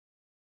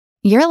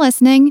You're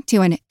listening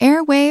to an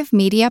Airwave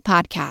Media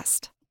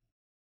Podcast.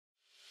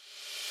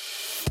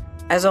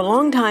 As a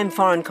longtime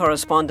foreign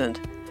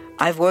correspondent,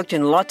 I've worked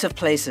in lots of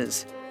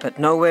places, but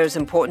nowhere as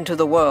important to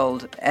the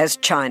world as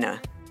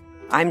China.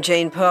 I'm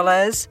Jane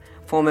Perlez,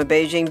 former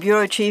Beijing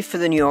bureau chief for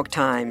the New York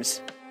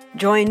Times.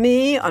 Join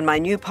me on my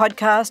new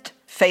podcast,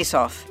 Face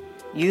Off,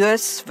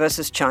 U.S.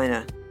 versus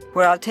China,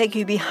 where I'll take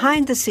you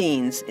behind the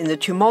scenes in the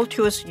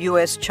tumultuous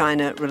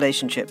U.S.-China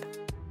relationship.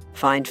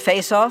 Find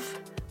Face Off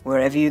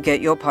wherever you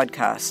get your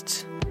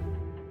podcasts.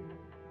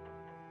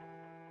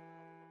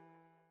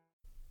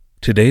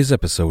 Today's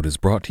episode is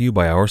brought to you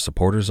by our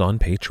supporters on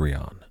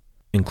Patreon,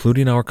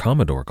 including our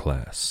Commodore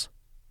class.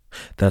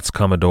 That's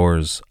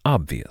Commodores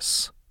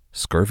Obvious,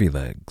 Scurvy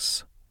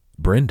Legs,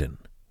 Brendan,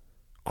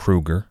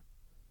 Kruger,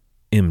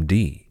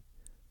 MD,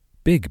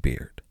 Big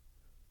Beard,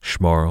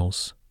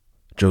 Schmarls,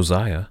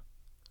 Josiah,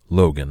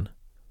 Logan,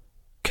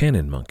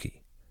 Cannon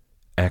Monkey,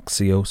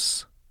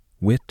 Axios,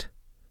 Wit,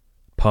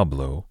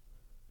 Pablo,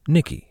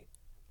 Nikki,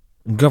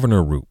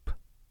 Governor Roop,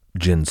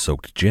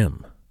 Gin-Soaked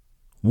Jim,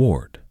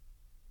 Ward,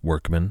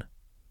 Workman,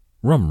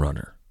 Rum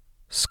Runner,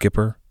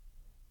 Skipper,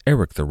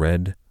 Eric the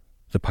Red,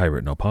 the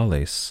Pirate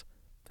Nopales,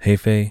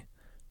 Hefe,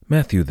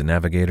 Matthew the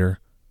Navigator,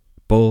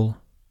 Bull,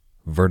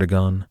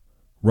 Vertigon,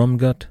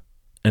 Rumgut,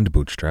 and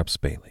Bootstraps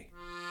Bailey.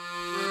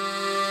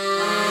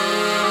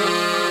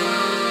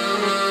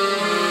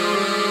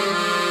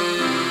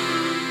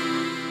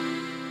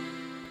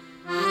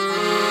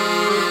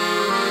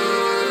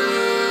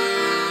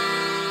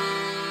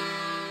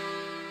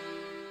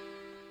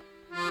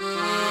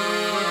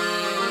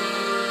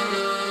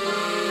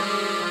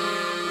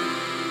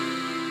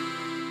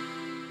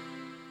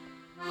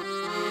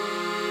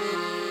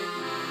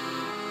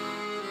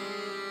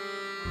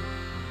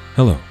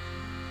 Hello.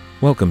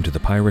 Welcome to the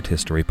Pirate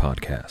History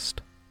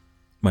Podcast.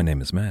 My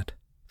name is Matt.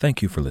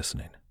 Thank you for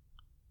listening.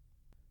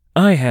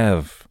 I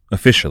have,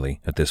 officially,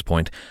 at this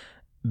point,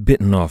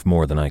 bitten off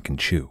more than I can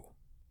chew.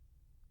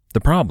 The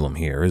problem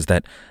here is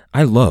that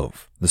I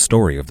love the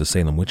story of the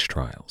Salem witch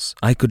trials.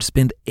 I could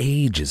spend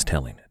ages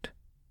telling it.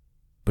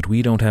 But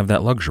we don't have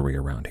that luxury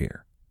around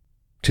here.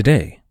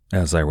 Today,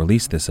 as I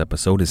release this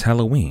episode, is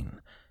Halloween,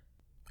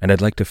 and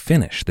I'd like to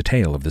finish the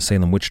tale of the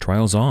Salem witch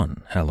trials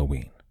on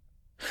Halloween.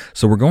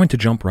 So we're going to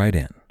jump right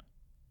in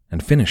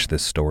and finish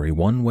this story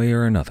one way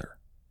or another.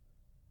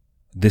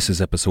 This is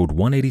episode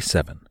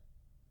 187,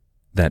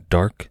 That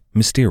Dark,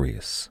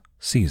 Mysterious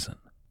Season.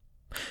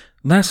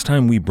 Last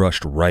time we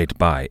brushed right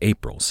by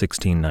April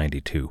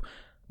 1692,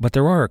 but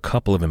there are a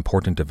couple of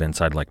important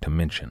events I'd like to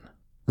mention.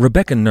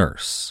 Rebecca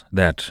Nurse,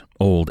 that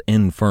old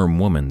infirm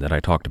woman that I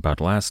talked about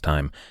last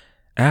time,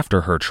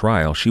 after her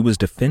trial she was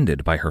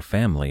defended by her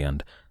family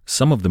and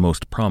some of the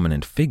most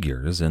prominent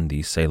figures in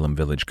the Salem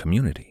Village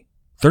community.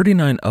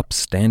 39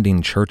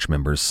 upstanding church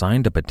members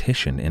signed a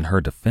petition in her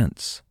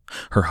defense.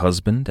 Her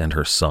husband and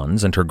her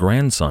sons and her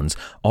grandsons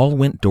all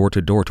went door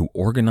to door to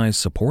organize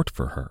support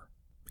for her.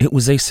 It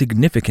was a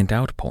significant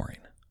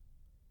outpouring.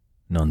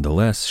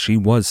 Nonetheless, she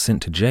was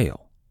sent to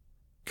jail,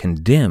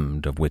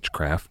 condemned of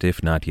witchcraft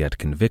if not yet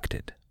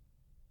convicted.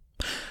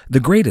 The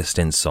greatest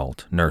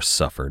insult Nurse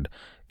suffered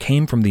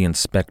came from the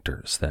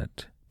inspectors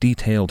that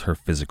detailed her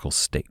physical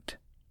state.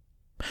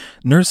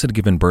 Nurse had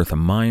given birth a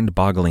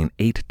mind-boggling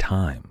 8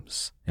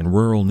 times in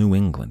rural New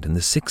England in the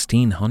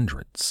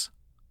 1600s.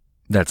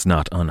 That's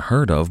not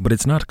unheard of, but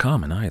it's not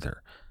common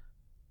either.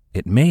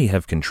 It may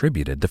have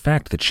contributed, the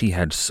fact that she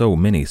had so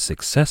many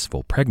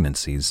successful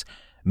pregnancies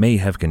may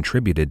have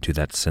contributed to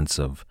that sense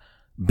of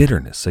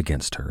bitterness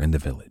against her in the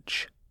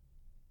village.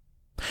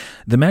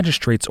 The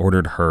magistrates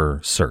ordered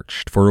her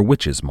searched for a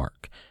witch's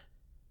mark.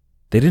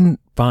 They didn't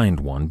find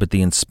one, but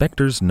the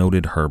inspectors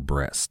noted her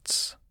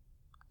breasts.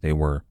 They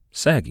were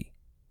saggy.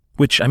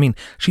 Which,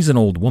 she's an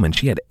old woman.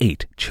 She had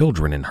 8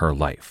 children in her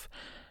life.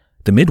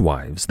 The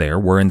midwives there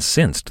were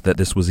incensed that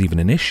this was even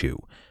an issue.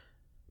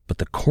 But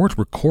the court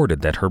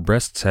recorded that her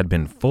breasts had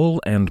been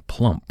full and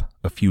plump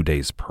a few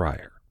days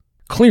prior.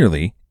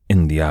 Clearly,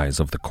 in the eyes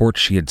of the court,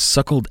 she had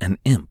suckled an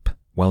imp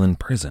while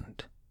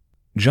imprisoned.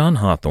 John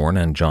Hawthorne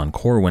and John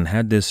Corwin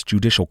had this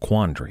judicial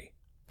quandary.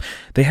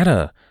 They had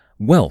a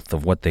wealth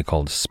of what they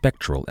called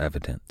spectral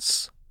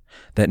evidence.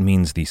 That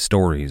means the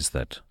stories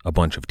that a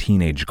bunch of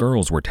teenage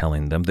girls were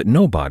telling them that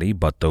nobody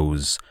but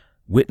those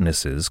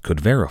witnesses could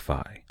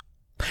verify.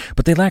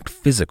 But they lacked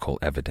physical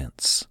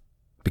evidence.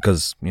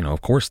 Because,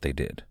 of course they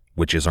did.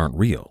 Witches aren't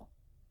real.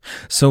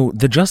 So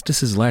the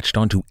justices latched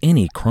onto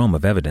any crumb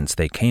of evidence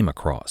they came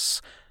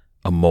across.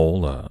 A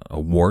mole, a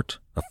wart,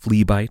 a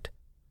flea bite,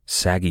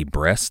 saggy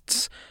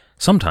breasts.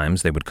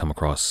 Sometimes they would come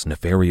across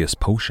nefarious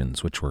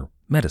potions, which were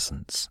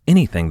medicines.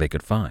 Anything they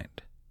could find.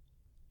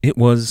 It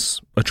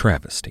was a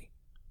travesty.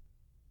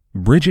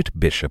 Bridget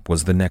Bishop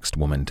was the next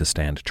woman to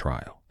stand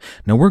trial.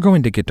 Now, we're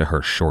going to get to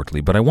her shortly,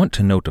 but I want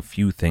to note a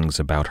few things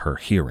about her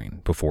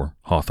hearing before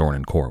Hawthorne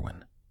and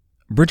Corwin.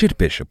 Bridget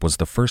Bishop was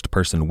the first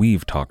person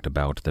we've talked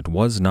about that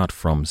was not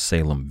from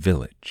Salem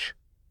Village.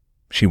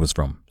 She was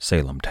from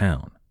Salem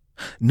Town.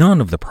 None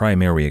of the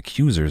primary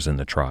accusers in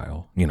the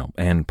trial,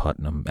 Ann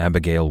Putnam,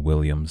 Abigail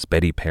Williams,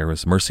 Betty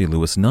Paris, Mercy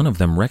Lewis, none of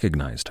them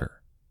recognized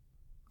her.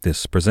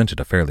 This presented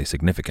a fairly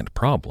significant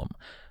problem.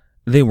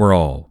 They were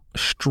all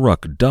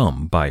struck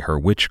dumb by her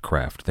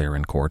witchcraft there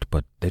in court,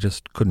 but they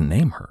just couldn't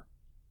name her.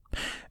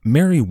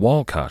 Mary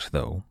Walcott,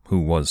 though,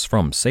 who was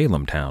from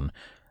Salem town,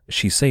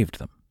 she saved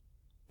them.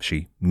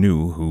 She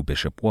knew who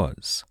Bishop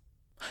was.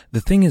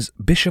 The thing is,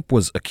 Bishop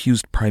was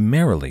accused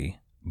primarily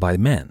by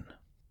men.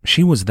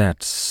 She was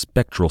that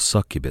spectral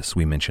succubus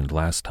we mentioned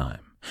last time,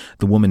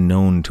 the woman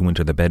known to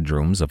enter the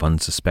bedrooms of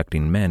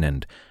unsuspecting men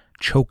and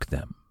choke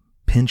them,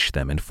 pinch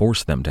them, and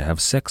force them to have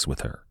sex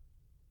with her.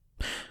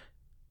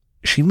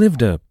 She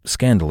lived a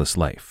scandalous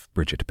life,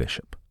 Bridget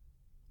Bishop.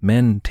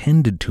 Men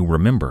tended to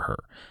remember her.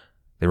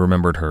 They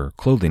remembered her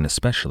clothing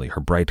especially,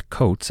 her bright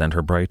coats and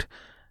her bright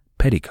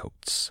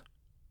petticoats.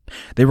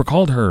 They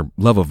recalled her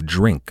love of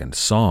drink and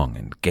song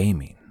and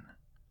gaming.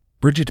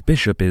 Bridget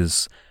Bishop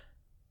is...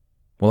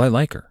 well, I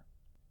like her.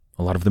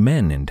 A lot of the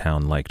men in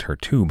town liked her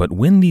too, but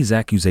when these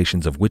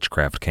accusations of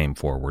witchcraft came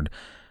forward,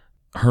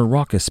 her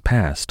raucous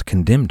past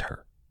condemned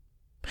her.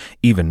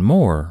 Even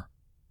more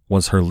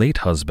was her late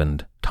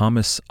husband,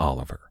 Thomas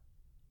Oliver.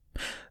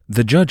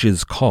 The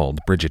judges called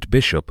Bridget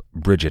Bishop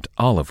Bridget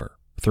Oliver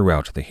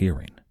throughout the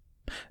hearing.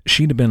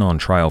 She'd been on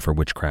trial for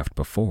witchcraft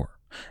before,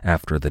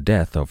 after the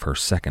death of her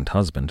second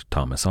husband,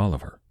 Thomas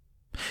Oliver.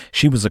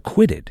 She was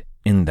acquitted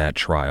in that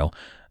trial,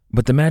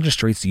 but the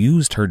magistrates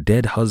used her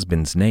dead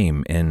husband's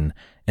name in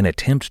an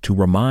attempt to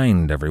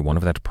remind everyone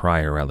of that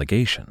prior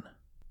allegation,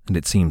 and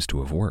it seems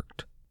to have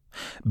worked.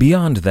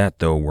 Beyond that,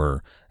 though,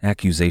 were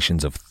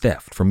accusations of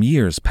theft from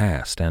years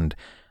past and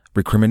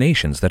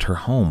recriminations that her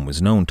home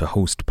was known to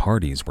host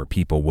parties where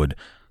people would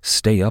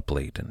stay up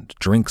late and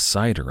drink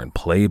cider and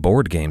play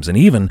board games and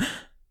even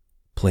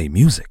play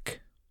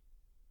music.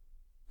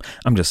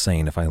 I'm just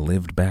saying, if I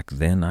lived back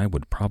then, I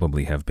would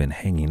probably have been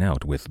hanging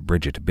out with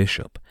Bridget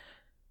Bishop,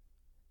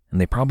 and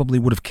they probably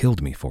would have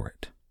killed me for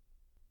it.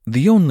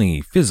 The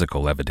only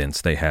physical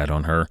evidence they had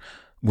on her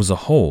was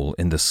a hole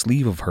in the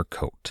sleeve of her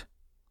coat.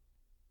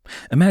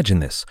 Imagine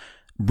this.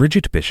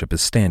 Bridget Bishop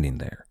is standing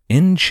there,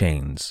 in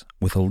chains,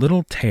 with a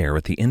little tear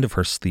at the end of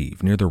her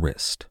sleeve near the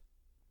wrist.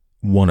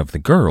 One of the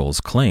girls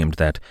claimed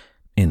that,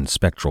 in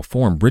spectral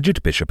form,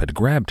 Bridget Bishop had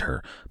grabbed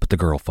her, but the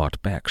girl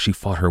fought back. She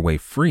fought her way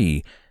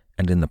free,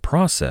 and in the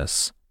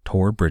process,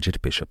 tore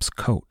Bridget Bishop's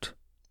coat.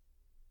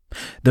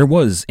 There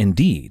was,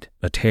 indeed,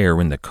 a tear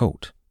in the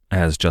coat,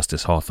 as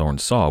Justice Hawthorne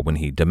saw when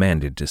he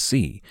demanded to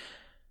see.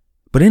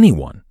 But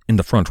anyone in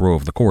the front row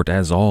of the court,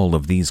 as all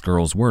of these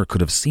girls were,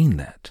 could have seen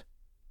that.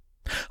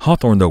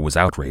 Hawthorne, though, was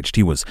outraged.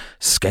 He was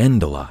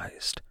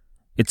scandalized.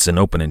 It's an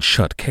open and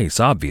shut case,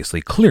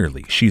 obviously.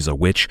 Clearly, she's a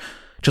witch.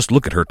 Just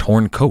look at her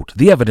torn coat.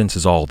 The evidence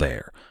is all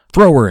there.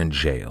 Throw her in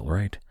jail,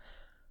 right?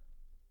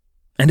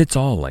 And it's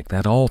all like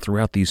that all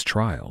throughout these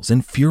trials.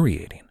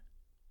 Infuriating.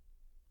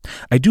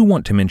 I do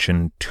want to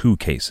mention two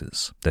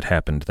cases that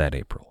happened that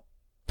April.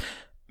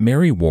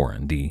 Mary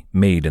Warren, the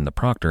maid in the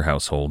Proctor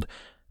household,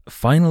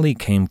 finally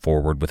came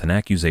forward with an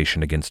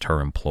accusation against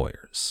her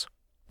employers.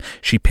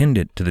 She pinned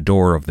it to the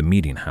door of the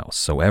meeting house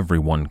so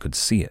everyone could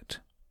see it.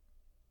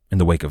 In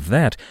the wake of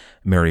that,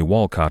 Mary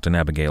Walcott and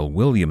Abigail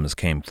Williams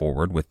came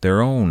forward with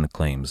their own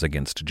claims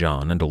against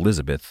John and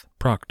Elizabeth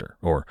Proctor,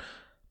 or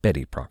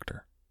Betty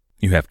Proctor.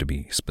 You have to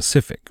be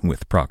specific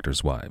with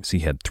Proctor's wives. He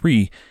had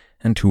 3,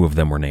 and 2 of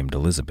them were named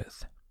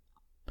Elizabeth.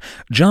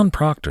 John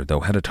Proctor,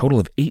 though, had a total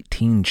of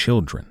 18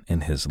 children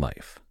in his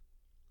life.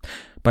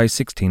 By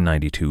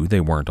 1692, they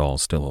weren't all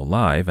still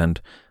alive,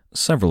 and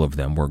several of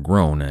them were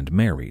grown and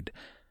married,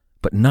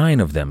 but 9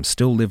 of them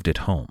still lived at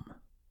home.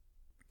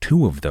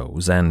 2 of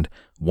those and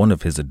one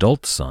of his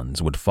adult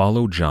sons would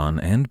follow John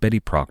and Betty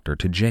Proctor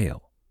to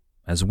jail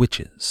as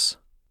witches.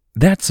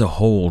 That's a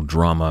whole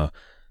drama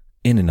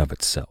in and of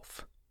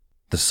itself.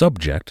 The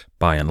subject,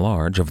 by and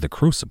large, of The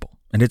Crucible,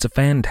 and it's a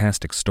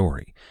fantastic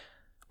story,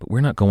 but we're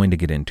not going to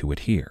get into it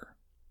here.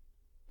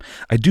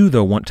 I do,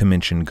 though, want to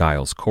mention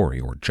Giles Corey,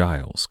 or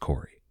Giles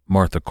Corey,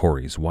 Martha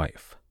Corey's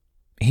wife.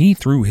 He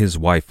threw his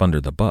wife under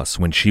the bus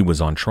when she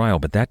was on trial,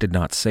 but that did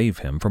not save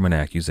him from an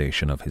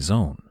accusation of his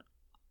own.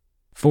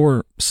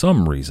 For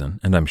some reason,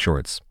 and I'm sure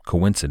it's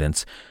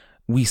coincidence,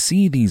 we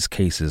see these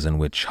cases in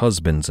which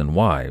husbands and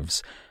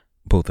wives,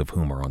 both of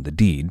whom are on the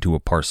deed to a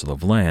parcel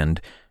of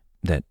land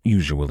that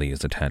usually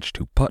is attached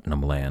to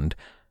Putnam land,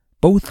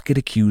 both get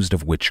accused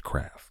of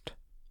witchcraft.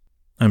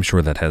 I'm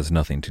sure that has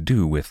nothing to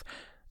do with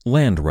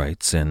land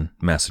rights in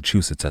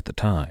Massachusetts at the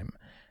time.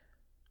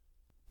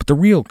 But the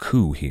real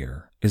coup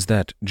here is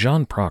that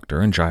John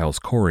Proctor and Giles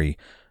Corey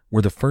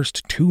were the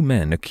first 2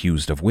 men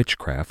accused of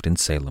witchcraft in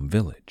Salem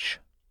Village.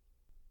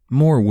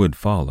 More would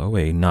follow,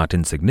 a not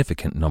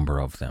insignificant number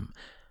of them,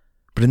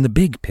 but in the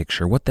big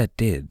picture, what that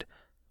did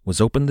was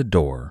open the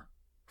door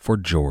for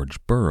George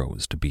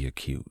Burroughs to be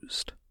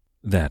accused.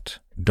 That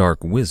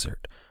dark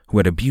wizard who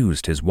had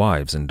abused his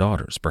wives and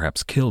daughters,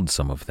 perhaps killed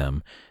some of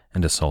them,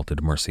 and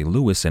assaulted Mercy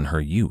Lewis in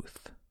her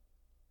youth.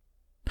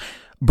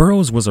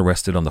 Burroughs was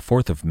arrested on the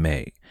 4th of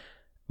May,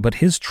 but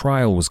his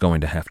trial was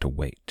going to have to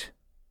wait.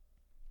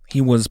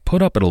 He was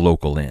put up at a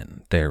local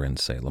inn there in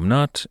Salem,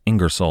 not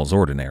Ingersoll's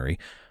Ordinary.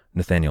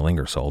 Nathaniel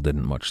Ingersoll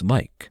didn't much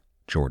like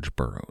George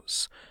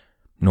Burroughs,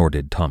 nor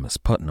did Thomas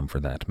Putnam for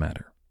that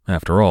matter.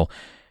 After all,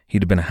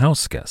 he'd been a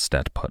house guest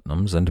at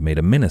Putnam's and made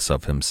a menace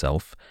of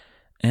himself,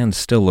 and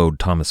still owed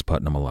Thomas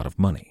Putnam a lot of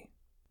money.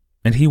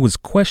 And he was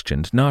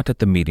questioned not at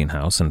the meeting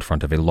house in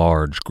front of a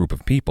large group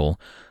of people,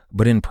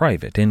 but in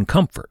private, in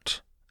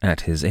comfort,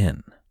 at his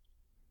inn.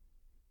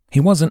 He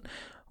wasn't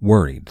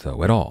worried,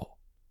 though, at all.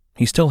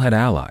 He still had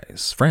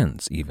allies,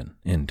 friends even,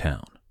 in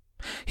town.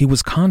 He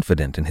was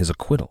confident in his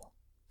acquittal.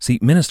 See,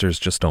 ministers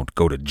just don't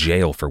go to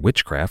jail for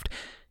witchcraft.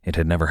 It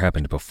had never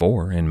happened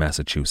before in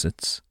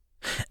Massachusetts.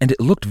 And it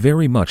looked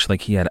very much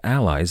like he had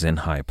allies in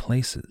high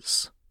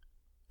places.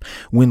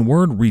 When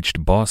word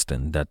reached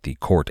Boston that the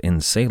court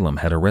in Salem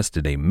had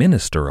arrested a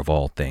minister of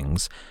all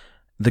things,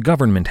 the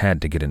government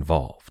had to get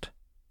involved.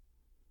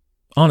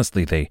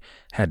 Honestly, they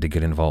had to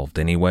get involved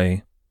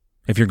anyway.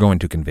 If you're going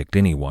to convict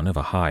anyone of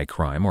a high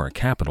crime or a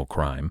capital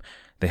crime,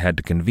 they had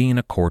to convene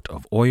a court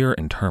of oyer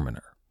and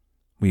terminer.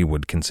 We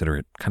would consider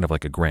it kind of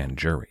like a grand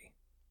jury.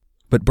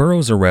 But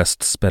Burroughs'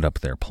 arrest sped up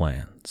their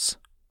plans.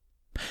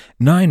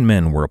 9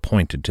 men were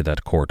appointed to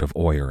that court of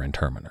oyer and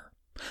terminer.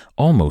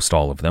 Almost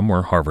all of them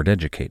were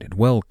Harvard-educated,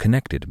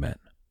 well-connected men.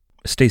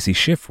 Stacy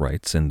Schiff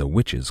writes in The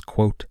Witches,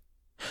 quote,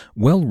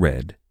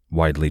 "Well-read,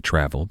 widely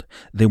traveled,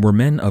 they were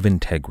men of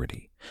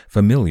integrity,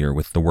 familiar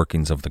with the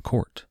workings of the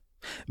court.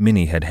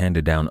 Many had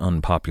handed down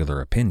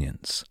unpopular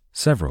opinions.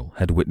 Several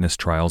had witnessed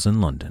trials in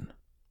London.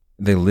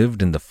 They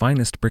lived in the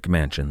finest brick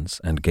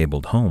mansions and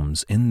gabled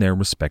homes in their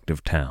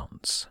respective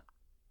towns."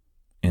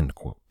 End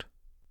quote.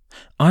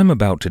 I'm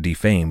about to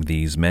defame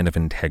these men of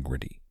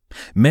integrity,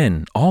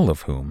 men all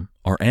of whom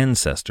are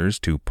ancestors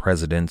to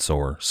presidents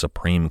or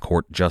Supreme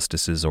Court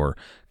justices or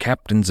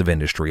captains of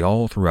industry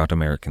all throughout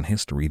American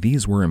history.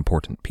 These were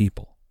important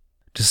people.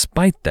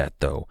 Despite that,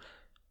 though,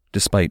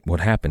 despite what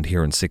happened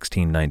here in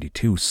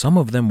 1692, some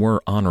of them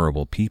were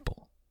honorable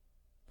people.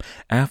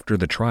 After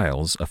the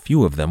trials, a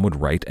few of them would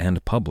write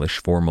and publish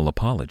formal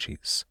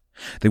apologies.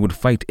 They would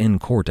fight in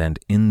court and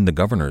in the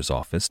governor's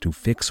office to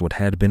fix what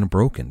had been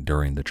broken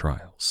during the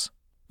trials.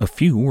 A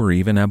few were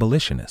even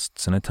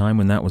abolitionists in a time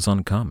when that was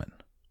uncommon.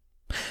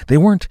 They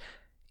weren't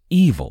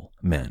evil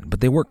men,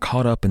 but they were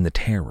caught up in the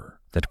terror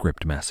that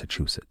gripped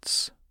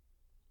Massachusetts.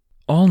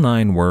 All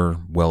 9 were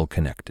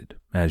well-connected,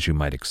 as you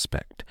might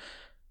expect.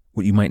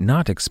 What you might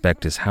not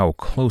expect is how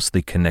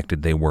closely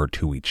connected they were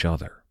to each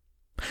other.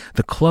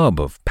 The club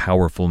of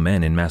powerful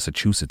men in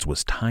Massachusetts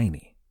was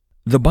tiny.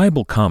 The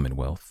Bible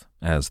Commonwealth,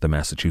 as the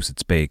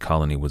Massachusetts Bay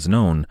Colony was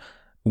known,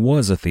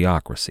 was a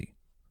theocracy.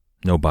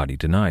 Nobody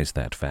denies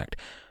that fact.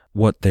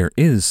 What there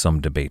is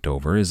some debate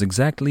over is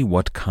exactly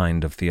what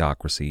kind of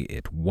theocracy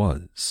it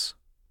was.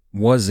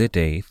 Was it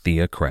a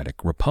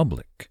theocratic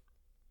republic?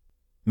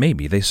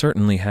 Maybe. They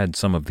certainly had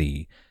some of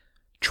the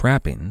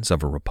trappings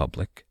of a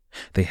republic.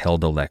 They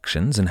held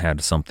elections and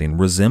had something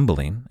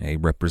resembling a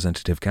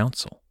representative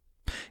council.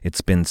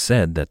 It's been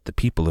said that the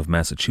people of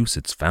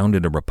Massachusetts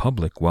founded a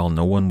republic while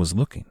no one was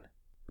looking.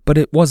 But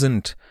it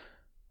wasn't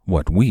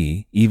what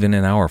we, even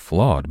in our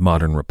flawed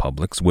modern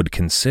republics, would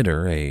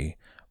consider a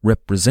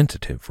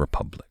representative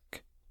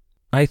republic.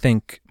 I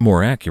think,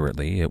 more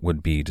accurately, it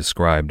would be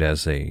described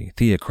as a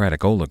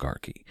theocratic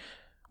oligarchy,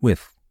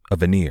 with a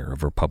veneer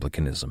of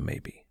republicanism,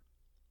 maybe.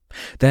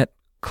 That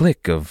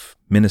clique of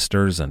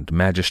ministers and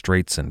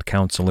magistrates and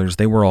counselors,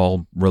 they were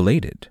all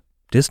related,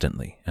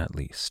 distantly at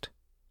least.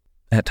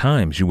 At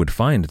times you would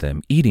find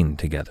them eating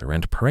together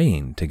and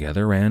praying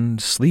together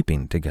and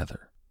sleeping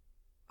together,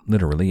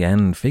 literally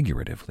and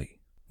figuratively.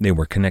 They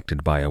were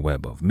connected by a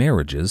web of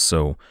marriages,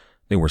 so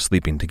they were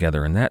sleeping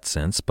together in that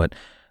sense, but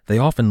they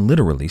often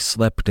literally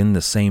slept in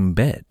the same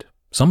bed,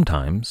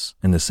 sometimes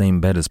in the same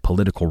bed as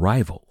political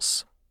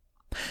rivals.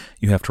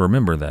 You have to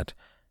remember that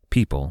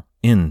people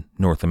in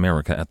North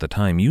America at the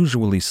time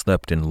usually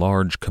slept in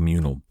large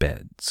communal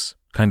beds,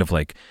 kind of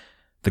like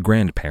the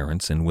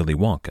grandparents in Willy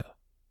Wonka.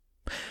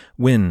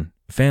 When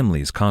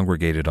families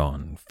congregated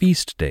on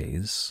feast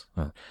days,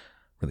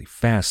 really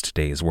fast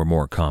days were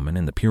more common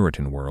in the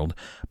Puritan world,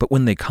 but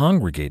when they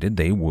congregated,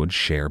 they would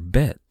share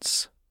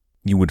beds.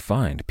 You would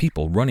find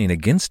people running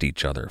against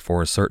each other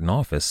for a certain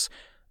office,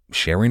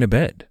 sharing a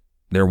bed,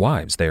 their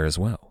wives there as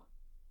well.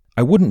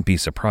 I wouldn't be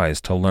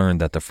surprised to learn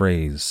that the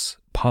phrase,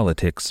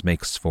 "politics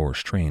makes for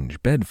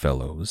strange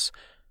bedfellows,"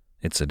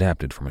 it's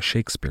adapted from a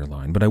Shakespeare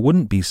line, but I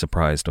wouldn't be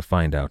surprised to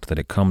find out that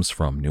it comes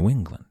from New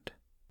England.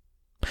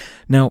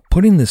 Now,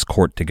 putting this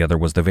court together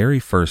was the very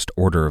first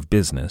order of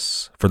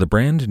business for the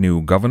brand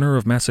new governor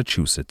of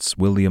Massachusetts,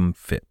 William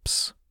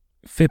Phips.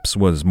 Phips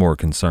was more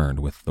concerned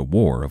with the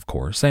war, of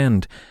course,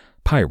 and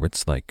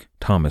pirates like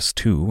Thomas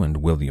Tew and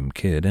William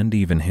Kidd and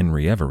even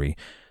Henry Every,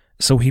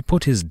 so he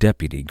put his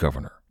deputy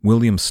governor,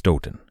 William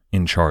Stoughton,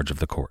 in charge of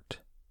the court.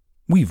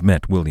 We've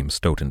met William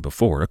Stoughton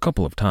before a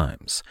couple of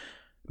times,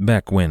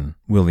 back when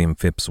William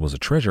Phips was a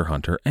treasure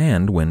hunter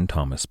and when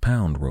Thomas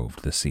Pound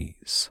roved the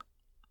seas.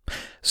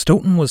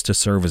 Stoughton was to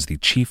serve as the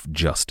Chief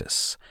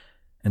Justice,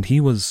 and he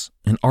was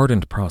an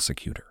ardent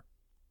prosecutor.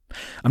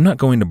 I'm not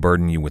going to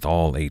burden you with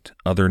all 8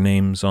 other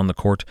names on the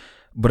court,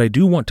 but I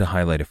do want to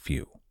highlight a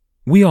few.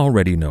 We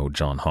already know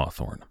John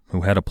Hawthorne,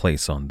 who had a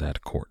place on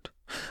that court,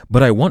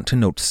 but I want to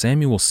note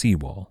Samuel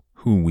Sewall,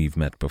 who we've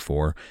met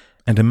before,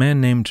 and a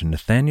man named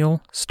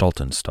Nathaniel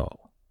Stultenstall.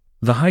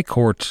 The High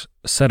Court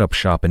set up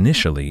shop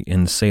initially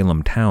in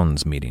Salem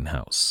Town's meeting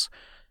house.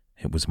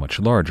 It was much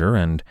larger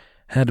and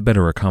had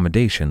better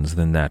accommodations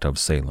than that of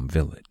Salem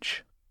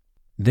Village.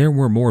 There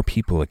were more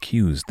people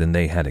accused than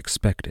they had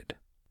expected.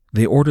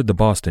 They ordered the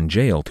Boston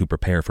jail to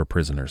prepare for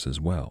prisoners as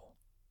well.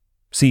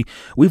 See,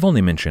 we've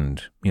only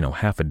mentioned,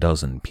 half a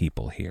dozen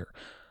people here,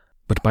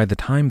 but by the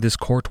time this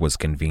court was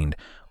convened,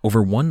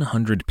 over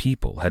 100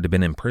 people had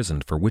been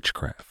imprisoned for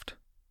witchcraft,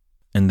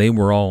 and they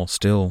were all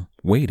still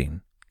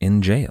waiting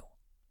in jail.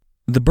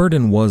 The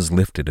burden was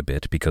lifted a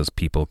bit because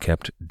people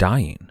kept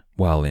dying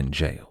while in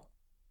jail.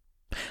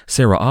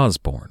 Sarah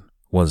Osborne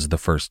was the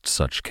first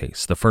such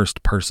case, the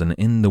first person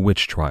in the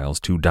witch trials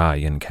to die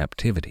in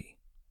captivity.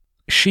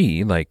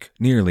 She, like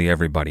nearly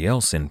everybody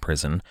else in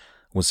prison,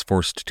 was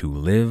forced to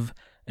live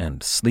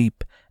and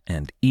sleep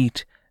and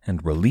eat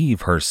and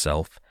relieve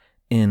herself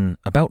in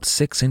about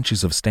 6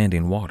 inches of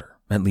standing water,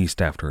 at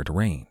least after it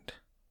rained.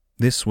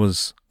 This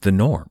was the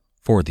norm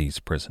for these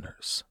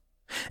prisoners.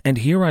 And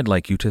here I'd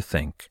like you to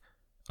think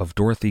of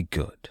Dorothy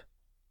Good.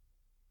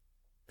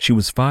 She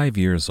was 5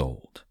 years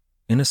old,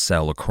 in a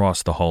cell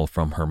across the hall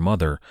from her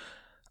mother,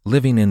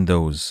 living in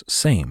those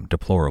same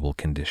deplorable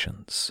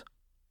conditions.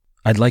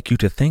 I'd like you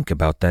to think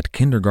about that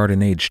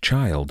kindergarten-age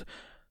child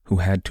who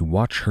had to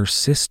watch her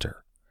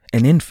sister,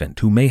 an infant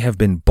who may have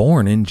been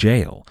born in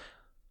jail,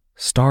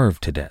 starve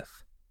to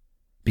death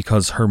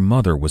because her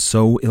mother was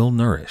so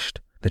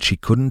ill-nourished that she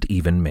couldn't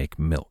even make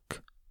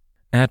milk.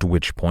 At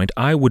which point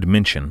I would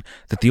mention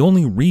that the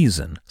only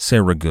reason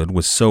Sarah Good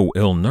was so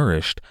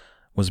ill-nourished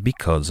was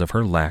because of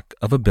her lack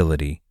of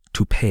ability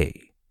to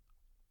pay.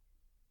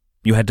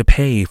 You had to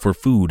pay for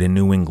food in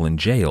New England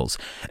jails,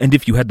 and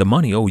if you had the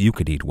money, you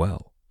could eat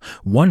well.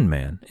 One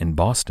man in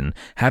Boston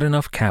had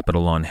enough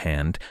capital on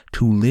hand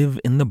to live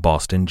in the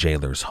Boston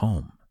jailer's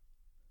home.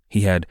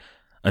 He had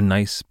a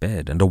nice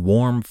bed and a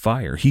warm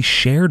fire. He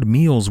shared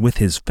meals with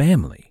his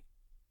family.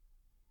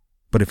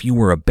 But if you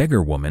were a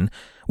beggar woman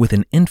with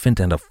an infant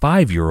and a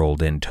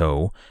 5-year-old in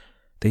tow,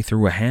 they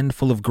threw a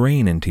handful of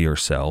grain into your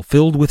cell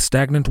filled with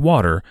stagnant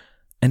water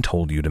and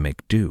told you to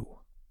make do.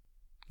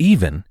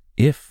 Even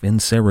if, in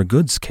Sarah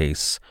Good's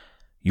case,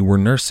 you were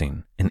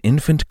nursing an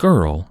infant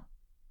girl,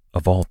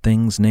 of all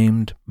things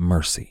named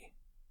Mercy.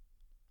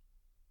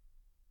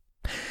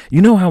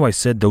 You know how I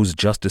said those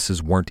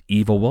justices weren't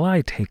evil? Well,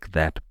 I take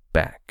that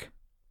back.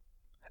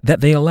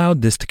 That they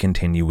allowed this to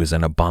continue is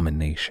an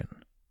abomination.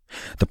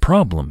 The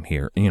problem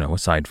here,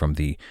 aside from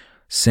the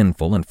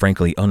sinful and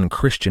frankly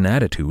unchristian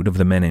attitude of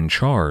the men in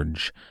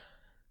charge,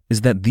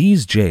 is that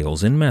these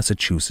jails in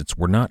Massachusetts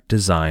were not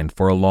designed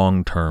for a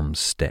long-term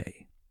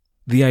stay.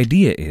 The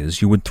idea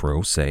is you would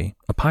throw, say,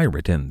 a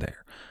pirate in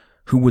there,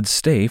 who would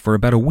stay for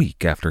about a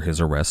week after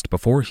his arrest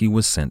before he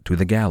was sent to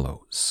the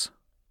gallows.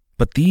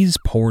 But these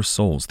poor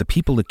souls, the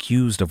people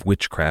accused of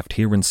witchcraft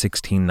here in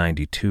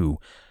 1692,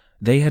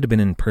 they had been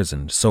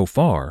imprisoned so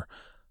far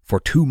for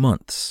 2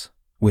 months,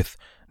 with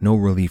no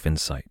relief in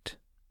sight.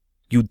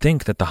 You'd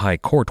think that the High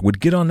Court would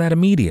get on that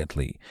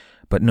immediately,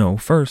 but no,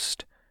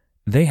 first,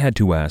 they had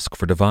to ask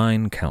for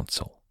divine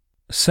counsel.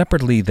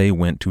 Separately, they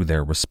went to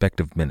their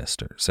respective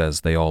ministers,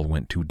 as they all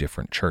went to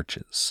different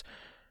churches,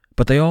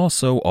 but they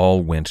also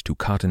all went to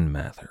Cotton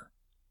Mather.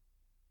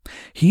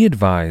 He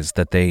advised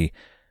that they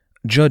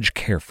judge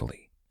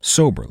carefully,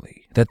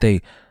 soberly, that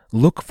they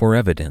look for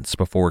evidence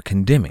before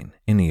condemning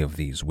any of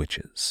these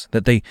witches,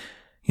 that they,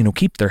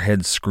 keep their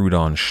heads screwed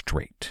on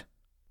straight.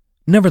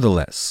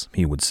 Nevertheless,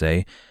 he would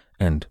say,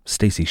 and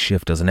Stacy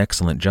Schiff does an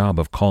excellent job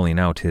of calling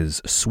out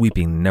his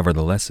sweeping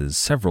neverthelesses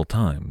several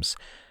times.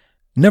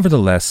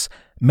 Nevertheless,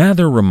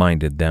 Mather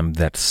reminded them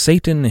that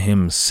Satan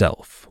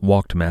himself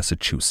walked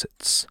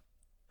Massachusetts.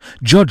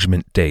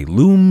 Judgment Day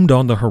loomed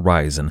on the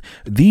horizon.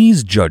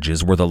 These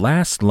judges were the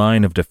last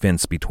line of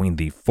defense between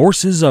the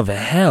forces of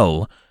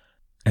hell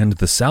and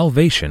the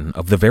salvation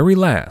of the very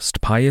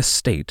last pious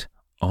state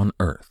on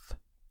earth.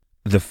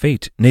 The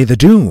fate, nay, the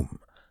doom,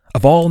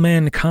 of all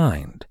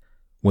mankind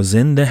was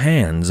in the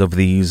hands of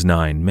these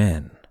 9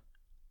 men.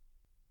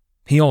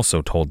 He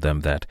also told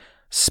them that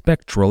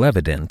spectral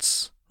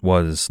evidence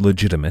was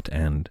legitimate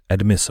and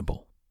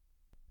admissible.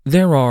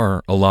 There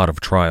are a lot of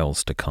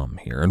trials to come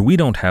here, and we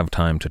don't have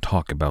time to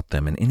talk about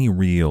them in any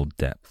real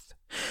depth.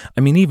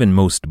 Even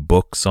most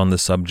books on the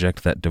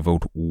subject that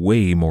devote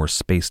way more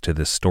space to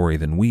this story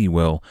than we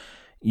will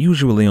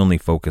usually only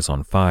focus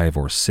on 5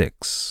 or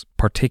 6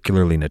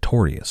 particularly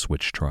notorious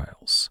witch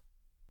trials.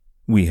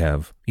 We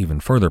have even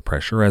further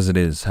pressure as it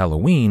is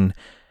Halloween,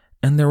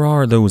 and there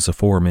are those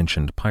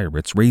aforementioned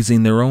pirates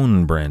raising their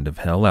own brand of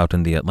hell out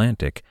in the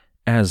Atlantic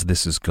as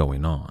this is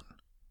going on.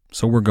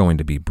 So we're going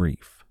to be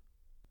brief.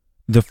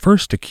 The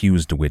first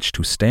accused witch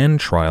to stand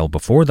trial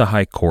before the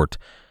High Court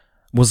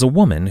was a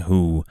woman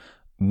who,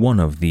 one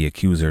of the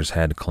accusers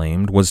had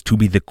claimed was to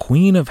be the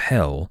Queen of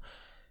Hell,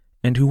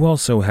 and who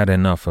also had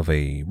enough of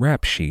a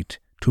rap sheet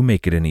to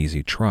make it an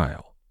easy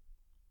trial.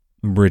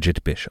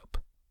 Bridget Bishop.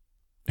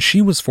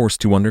 She was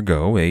forced to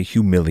undergo a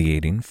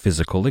humiliating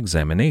physical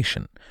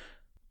examination.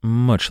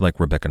 Much like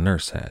Rebecca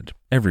Nurse had,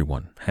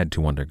 everyone had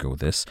to undergo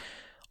this,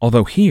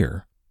 although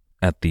here,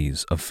 at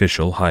these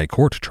official high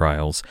court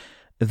trials,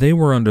 they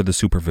were under the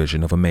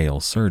supervision of a male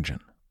surgeon.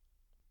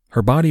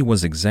 Her body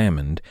was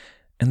examined,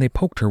 and they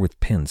poked her with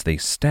pins. They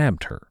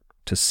stabbed her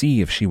to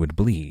see if she would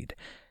bleed.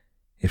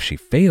 If she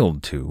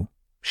failed to,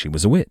 she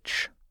was a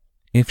witch.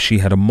 If she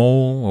had a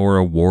mole or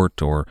a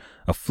wart or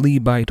a flea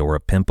bite or a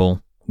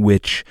pimple,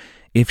 witch.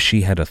 If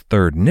she had a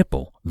third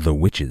nipple, the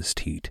witch's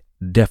teat,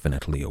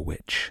 definitely a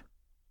witch.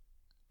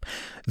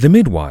 The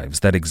midwives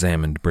that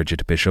examined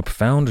Bridget Bishop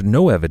found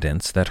no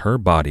evidence that her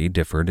body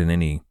differed in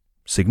any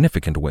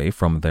significant way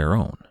from their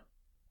own.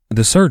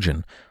 The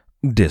surgeon,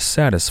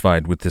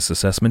 dissatisfied with this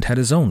assessment, had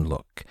his own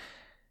look,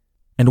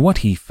 and what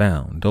he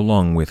found,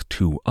 along with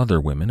 2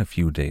 other women a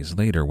few days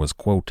later, was,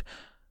 quote,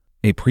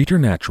 a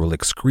preternatural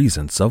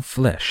excrescence of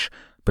flesh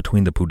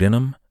between the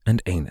pudendum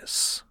and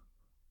anus,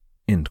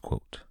 end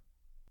quote.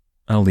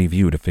 I'll leave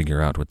you to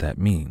figure out what that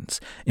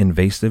means.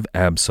 Invasive,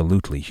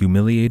 absolutely.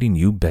 Humiliating,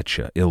 you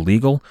betcha.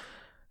 Illegal?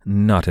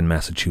 Not in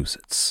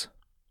Massachusetts.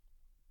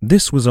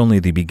 This was only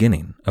the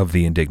beginning of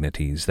the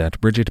indignities that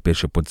Bridget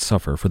Bishop would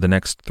suffer for the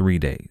next 3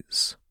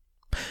 days.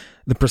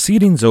 The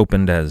proceedings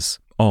opened as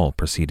all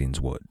proceedings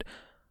would.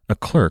 A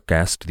clerk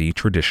asked the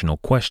traditional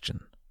question.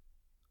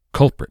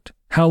 Culprit,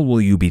 how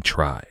will you be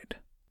tried?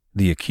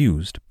 The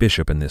accused,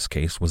 Bishop in this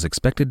case, was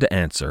expected to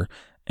answer,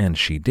 and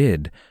she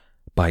did,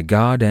 by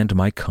God and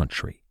my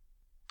country.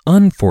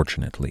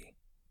 Unfortunately,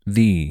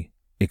 the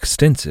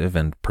extensive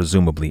and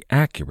presumably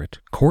accurate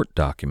court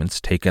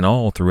documents taken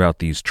all throughout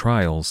these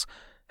trials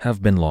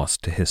have been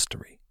lost to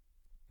history.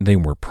 They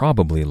were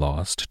probably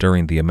lost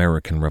during the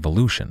American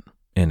Revolution,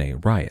 in a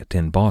riot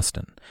in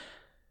Boston,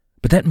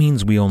 but that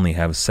means we only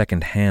have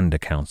second-hand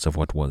accounts of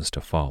what was to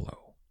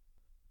follow.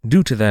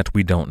 Due to that,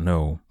 we don't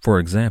know, for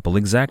example,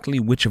 exactly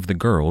which of the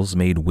girls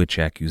made which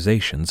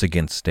accusations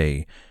against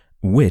a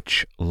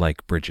witch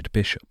like Bridget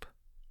Bishop.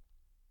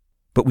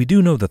 But we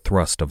do know the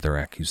thrust of their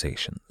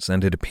accusations,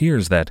 and it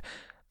appears that,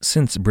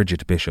 since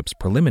Bridget Bishop's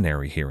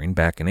preliminary hearing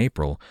back in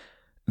April,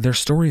 their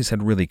stories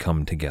had really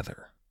come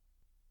together.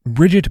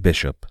 Bridget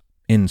Bishop,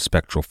 in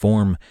spectral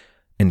form,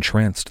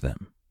 entranced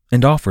them,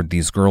 and offered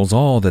these girls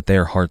all that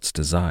their hearts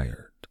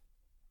desired,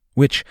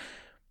 which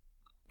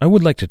I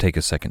would like to take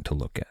a second to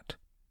look at.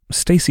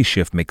 Stacy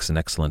Schiff makes an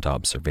excellent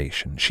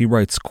observation. She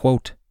writes,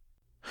 quote,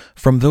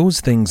 from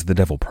those things the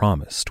devil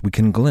promised, we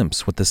can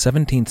glimpse what the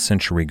 17th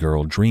century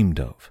girl dreamed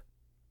of.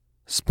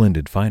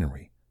 Splendid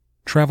finery,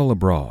 travel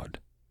abroad,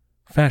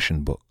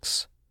 fashion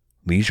books,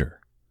 leisure,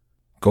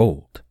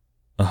 gold,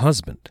 a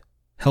husband,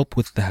 help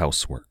with the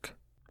housework.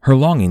 Her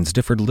longings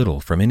differed little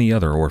from any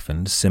other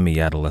orphaned,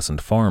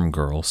 semi-adolescent farm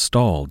girl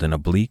stalled in a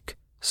bleak,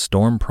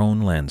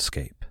 storm-prone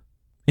landscape.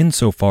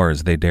 Insofar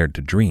as they dared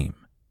to dream,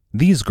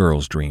 these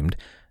girls dreamed,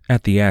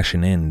 at the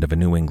ashen end of a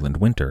New England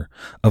winter,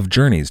 of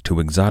journeys to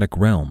exotic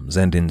realms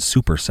and in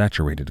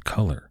supersaturated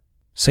color.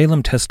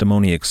 Salem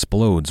testimony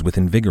explodes with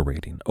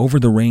invigorating,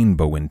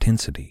 over-the-rainbow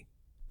intensity.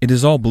 It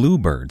is all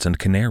bluebirds and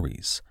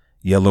canaries,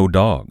 yellow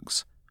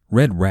dogs,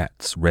 red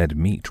rats, red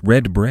meat,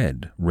 red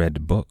bread,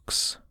 red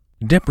books.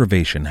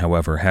 Deprivation,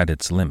 however, had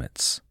its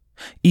limits.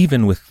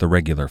 Even with the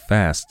regular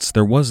fasts,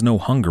 there was no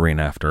hungering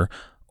after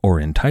or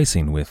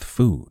enticing with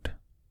food.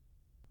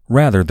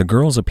 Rather, the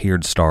girls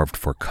appeared starved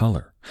for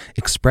color,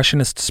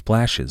 expressionist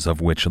splashes of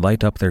which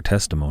light up their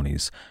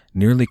testimonies,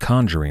 nearly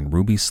conjuring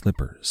ruby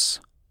slippers.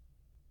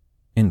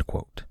 End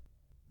quote.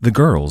 The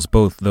girls,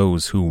 both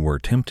those who were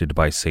tempted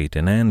by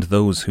Satan and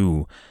those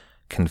who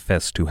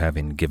confessed to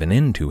having given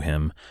in to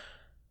him,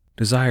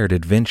 desired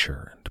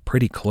adventure and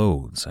pretty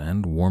clothes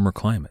and warmer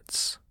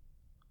climates.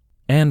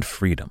 And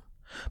freedom,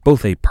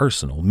 both a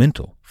personal,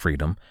 mental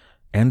freedom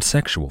and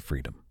sexual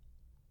freedom.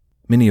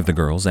 Many of the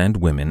girls and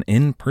women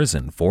in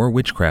prison for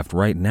witchcraft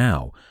right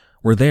now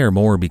were there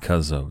more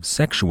because of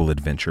sexual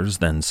adventures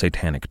than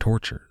satanic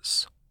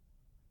tortures.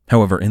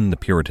 However, in the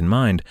Puritan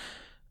mind,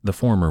 the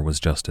former was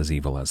just as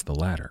evil as the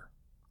latter.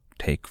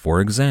 Take,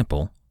 for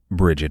example,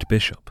 Bridget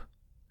Bishop.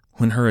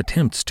 When her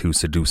attempts to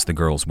seduce the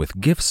girls with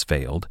gifts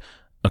failed,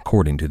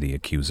 according to the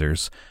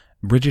accusers,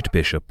 Bridget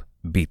Bishop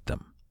beat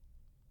them.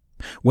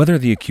 Whether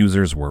the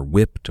accusers were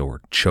whipped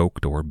or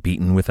choked or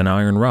beaten with an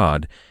iron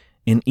rod,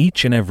 in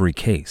each and every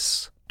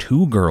case,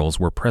 2 girls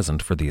were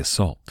present for the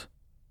assault,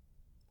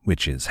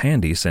 which is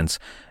handy since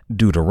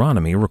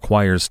Deuteronomy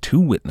requires 2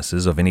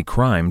 witnesses of any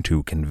crime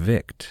to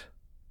convict.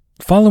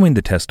 Following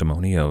the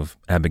testimony of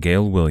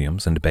Abigail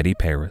Williams and Betty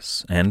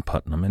Paris, Ann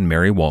Putnam and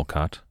Mary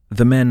Walcott,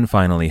 the men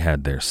finally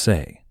had their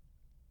say.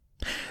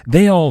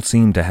 They all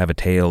seemed to have a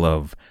tale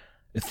of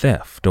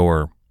theft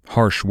or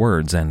harsh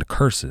words and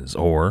curses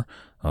or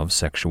of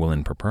sexual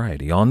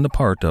impropriety on the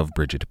part of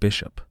Bridget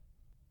Bishop.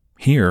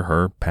 Here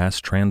her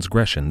past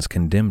transgressions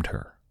condemned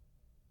her.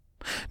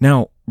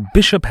 Now,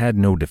 Bishop had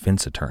no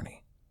defense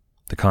attorney,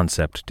 The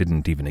concept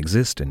didn't even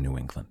exist in New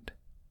England.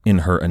 In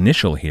her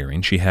initial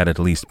hearing, she had at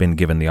least been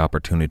given the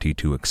opportunity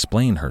to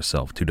explain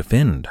herself, to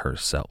defend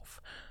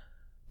herself.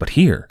 But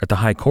here, at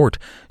the High Court,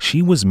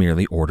 she was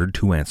merely ordered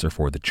to answer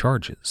for the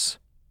charges.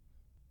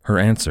 Her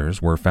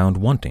answers were found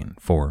wanting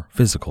for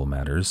physical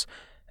matters,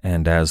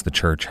 and as the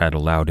church had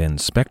allowed in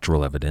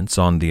spectral evidence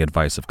on the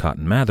advice of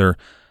Cotton Mather,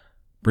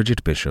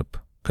 Bridget Bishop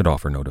could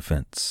offer no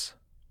defense.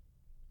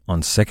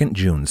 On 2nd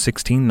June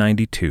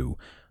 1692,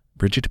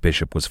 Bridget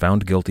Bishop was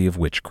found guilty of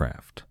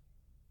witchcraft,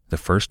 the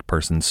first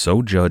person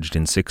so judged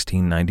in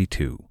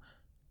 1692.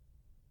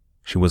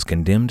 She was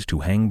condemned to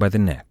hang by the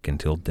neck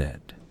until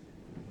dead.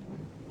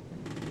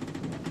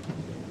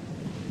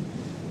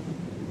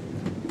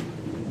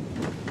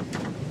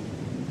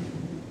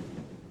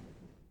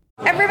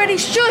 Everybody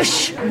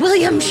shush!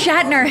 William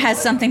Shatner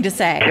has something to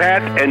say.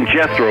 Cat and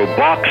Jethro,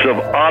 box of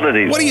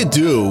oddities. What do you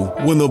do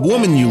when the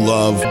woman you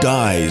love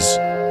dies?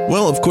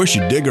 Well, of course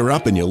you dig her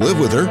up and you live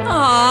with her.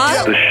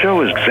 Aww. The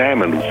show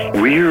examines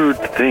weird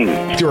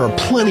things. There are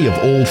plenty of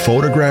old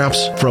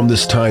photographs from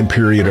this time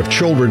period of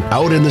children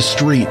out in the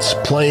streets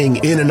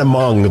playing in and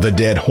among the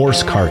dead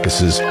horse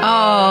carcasses.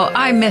 Oh,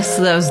 I miss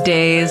those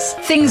days.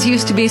 Things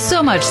used to be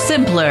so much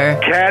simpler.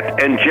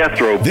 Cat and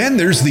Jethro. Then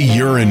there's the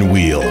urine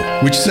wheel,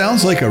 which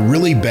sounds like a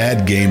really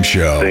bad game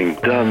show. Thing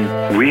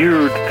done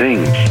weird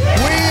things.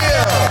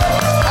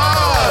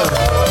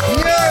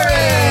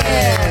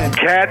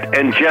 Cat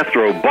and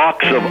Jethro,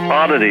 box of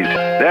oddities.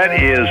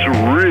 That is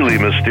really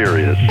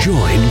mysterious.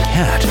 Join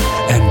Cat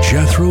and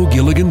Jethro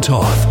Gilligan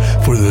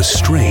Toth for the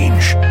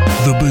strange,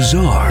 the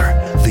bizarre,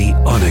 the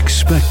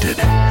unexpected,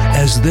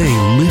 as they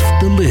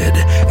lift the lid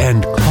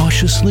and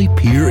cautiously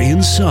peer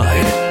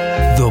inside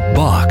the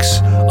Box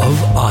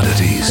of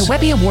Oddities. The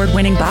Webby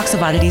Award-winning Box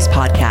of Oddities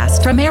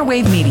podcast from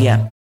Airwave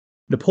Media.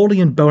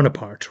 Napoleon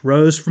Bonaparte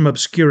rose from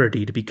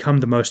obscurity to become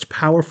the most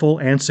powerful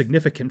and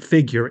significant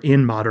figure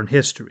in modern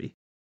history.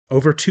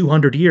 Over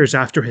 200 years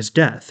after his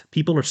death,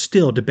 people are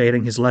still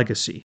debating his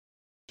legacy.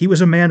 He was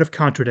a man of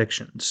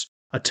contradictions,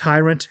 a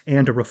tyrant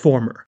and a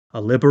reformer, a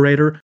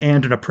liberator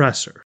and an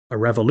oppressor, a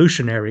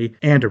revolutionary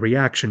and a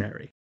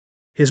reactionary.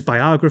 His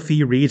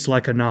biography reads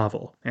like a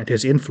novel, and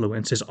his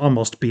influence is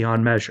almost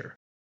beyond measure.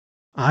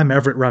 I'm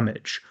Everett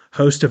Rummage,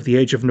 host of the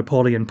Age of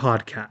Napoleon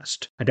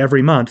podcast, and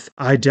every month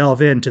I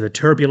delve into the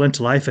turbulent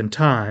life and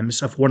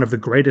times of one of the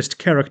greatest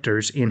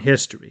characters in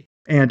history,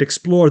 and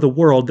explore the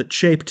world that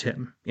shaped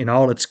him in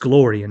all its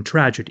glory and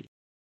tragedy.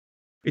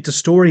 It's a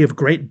story of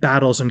great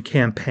battles and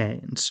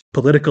campaigns,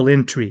 political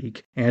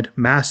intrigue, and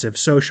massive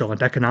social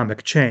and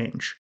economic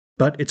change.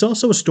 But it's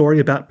also a story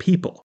about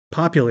people,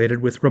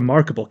 populated with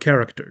remarkable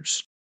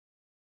characters.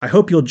 I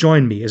hope you'll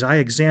join me as I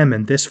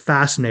examine this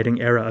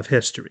fascinating era of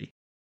history.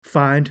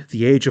 Find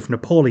The Age of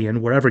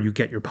Napoleon wherever you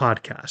get your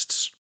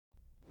podcasts.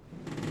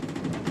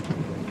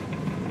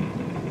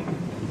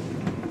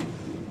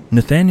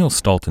 Nathaniel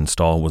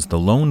Saltonstall was the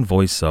lone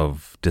voice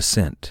of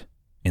dissent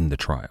in the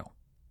trial.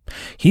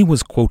 He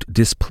was, quote,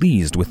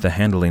 displeased with the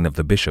handling of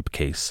the Bishop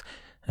case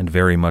and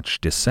very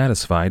much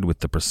dissatisfied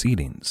with the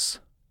proceedings.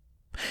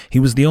 He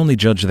was the only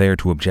judge there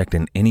to object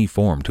in any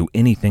form to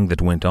anything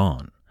that went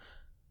on,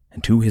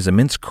 and to his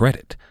immense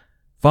credit,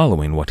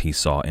 following what he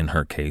saw in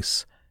her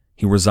case,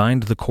 he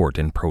resigned the court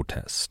in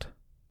protest.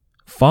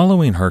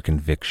 Following her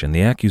conviction,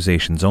 the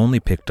accusations only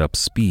picked up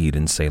speed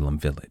in Salem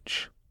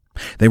Village.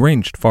 They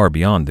ranged far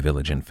beyond the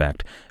village, in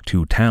fact,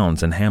 to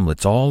towns and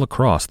hamlets all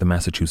across the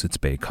Massachusetts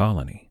Bay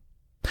Colony.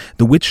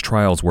 The witch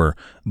trials were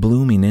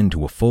blooming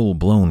into a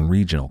full-blown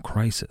regional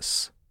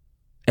crisis.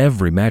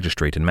 Every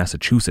magistrate in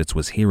Massachusetts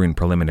was hearing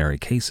preliminary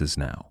cases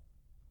now.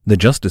 The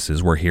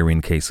justices were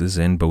hearing cases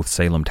in both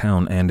Salem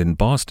town and in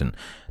Boston.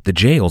 The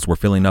jails were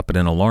filling up at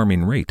an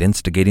alarming rate,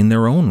 instigating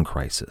their own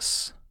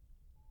crisis.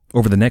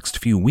 Over the next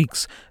few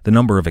weeks, the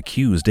number of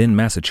accused in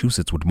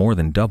Massachusetts would more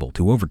than double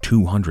to over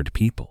 200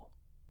 people.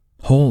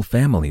 Whole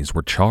families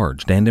were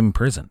charged and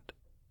imprisoned.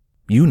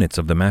 Units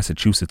of the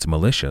Massachusetts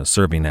militia,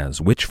 serving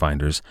as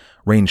witch-finders,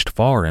 ranged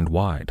far and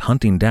wide,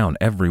 hunting down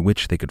every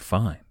witch they could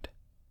find.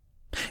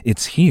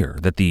 It's here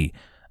that the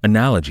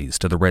analogies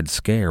to the Red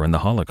Scare and the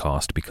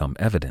Holocaust become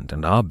evident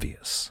and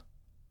obvious.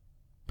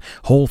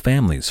 Whole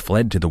families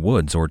fled to the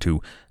woods or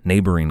to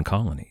neighboring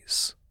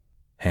colonies.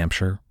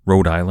 Hampshire,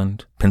 Rhode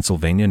Island,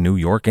 Pennsylvania, New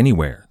York,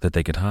 anywhere that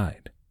they could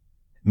hide.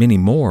 Many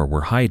more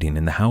were hiding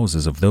in the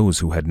houses of those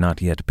who had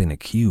not yet been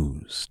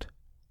accused.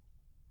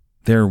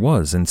 There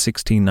was, in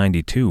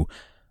 1692,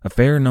 a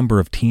fair number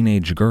of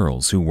teenage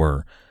girls who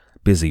were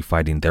busy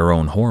fighting their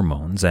own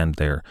hormones and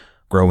their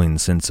growing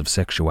sense of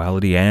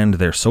sexuality and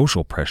their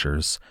social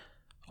pressures,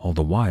 all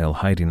the while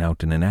hiding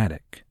out in an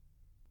attic.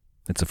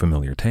 It's a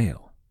familiar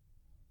tale.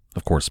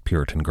 Of course,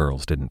 Puritan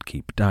girls didn't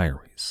keep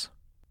diaries.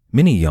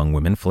 Many young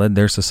women fled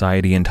their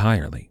society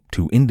entirely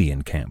to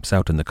Indian camps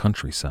out in the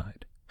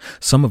countryside.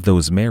 Some of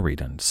those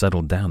married and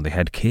settled down. They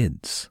had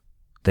kids.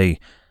 They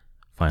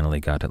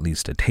finally got at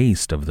least a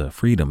taste of the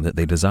freedom that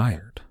they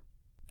desired.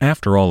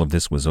 After all of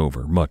this was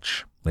over,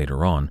 much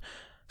later on,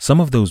 some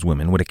of those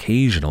women would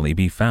occasionally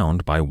be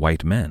found by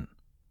white men.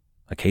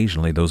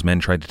 Occasionally, those men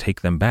tried to take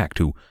them back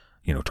to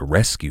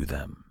rescue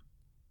them.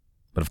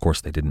 But of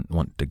course, they didn't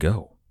want to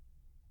go.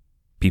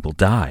 People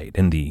died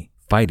in the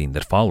fighting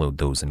that followed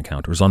those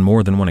encounters on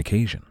more than one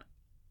occasion.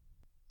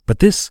 But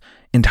this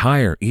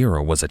entire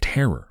era was a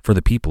terror for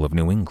the people of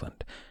New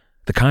England,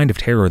 the kind of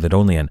terror that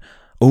only an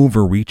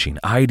overreaching,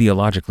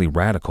 ideologically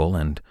radical,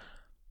 and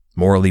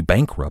morally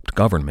bankrupt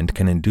government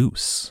can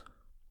induce.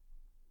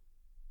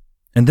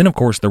 And then, of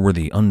course, there were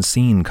the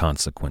unseen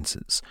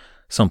consequences,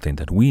 something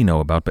that we know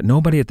about but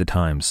nobody at the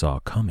time saw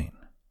coming.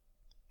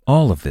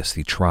 All of this,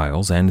 the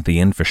trials and the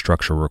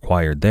infrastructure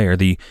required there,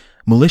 the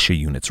militia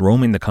units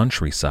roaming the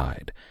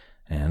countryside,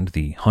 and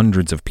the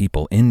hundreds of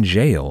people in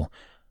jail,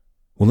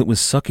 well, it was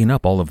sucking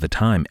up all of the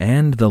time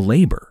and the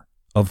labor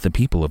of the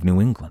people of New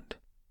England.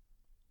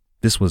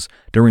 This was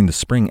during the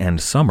spring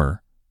and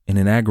summer in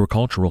an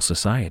agricultural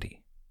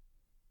society.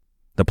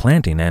 The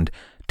planting and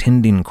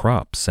tending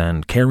crops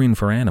and caring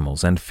for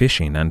animals and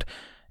fishing and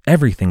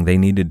everything they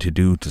needed to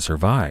do to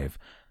survive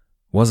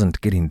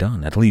wasn't getting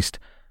done, at least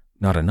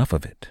not enough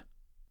of it.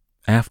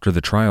 After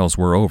the trials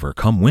were over,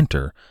 come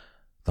winter,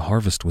 the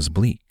harvest was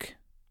bleak.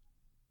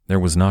 There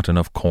was not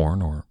enough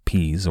corn or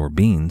peas or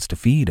beans to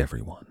feed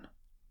everyone.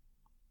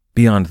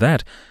 Beyond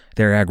that,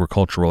 their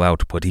agricultural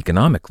output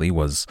economically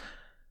was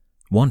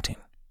wanting.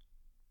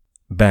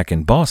 Back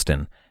in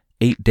Boston,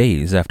 8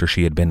 days after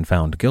she had been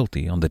found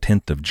guilty on the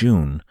 10th of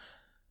June,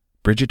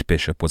 Bridget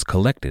Bishop was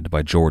collected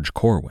by George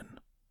Corwin,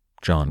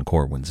 John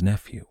Corwin's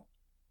nephew.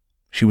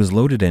 She was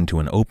loaded into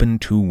an open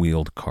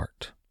 2-wheeled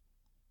cart,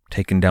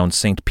 taken down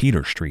St.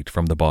 Peter Street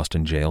from the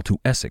Boston jail to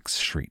Essex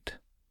Street.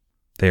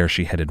 There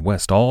she headed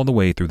west all the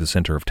way through the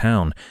center of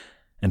town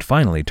and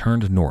finally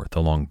turned north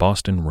along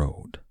Boston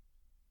Road.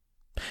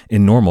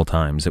 In normal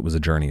times, it was a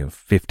journey of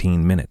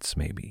 15 minutes,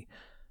 maybe.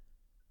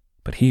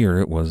 But here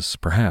it was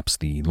perhaps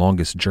the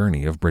longest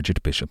journey of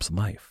Bridget Bishop's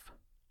life.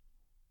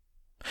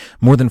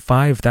 More than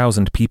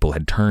 5,000 people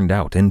had turned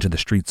out into the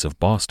streets of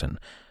Boston,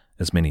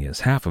 as many as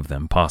half of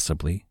them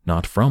possibly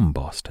not from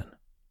Boston.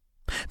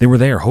 They were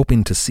there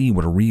hoping to see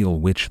what a real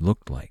witch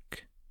looked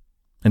like.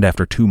 And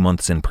after 2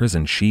 months in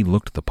prison, she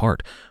looked the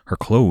part. Her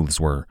clothes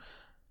were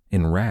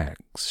in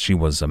rags. She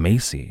was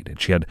emaciated.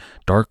 She had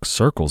dark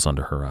circles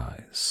under her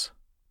eyes.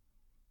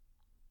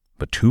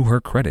 But to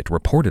her credit,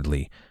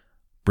 reportedly,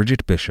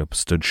 Bridget Bishop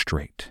stood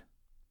straight,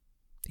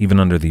 even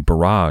under the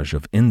barrage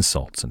of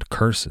insults and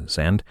curses,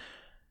 and,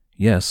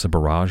 yes, a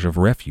barrage of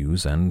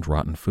refuse and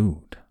rotten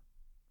food.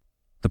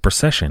 The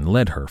procession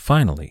led her,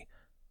 finally,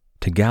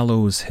 to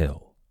Gallows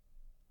Hill.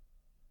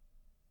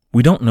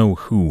 We don't know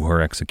who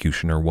her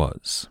executioner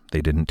was.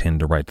 They didn't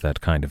tend to write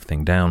that kind of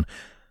thing down,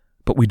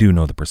 but we do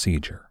know the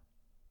procedure.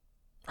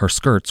 Her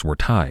skirts were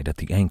tied at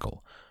the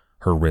ankle.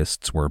 Her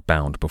wrists were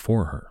bound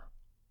before her.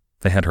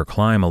 They had her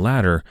climb a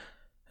ladder,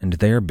 and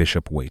there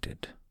Bishop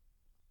waited.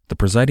 The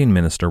presiding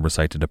minister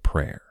recited a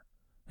prayer,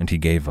 and he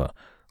gave a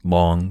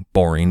long,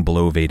 boring,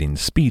 bloviating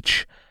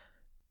speech,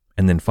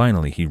 and then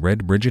finally he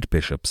read Bridget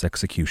Bishop's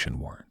execution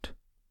warrant.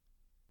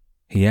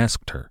 He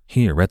asked her,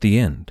 here at the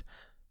end,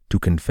 to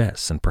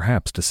confess and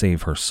perhaps to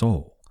save her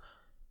soul.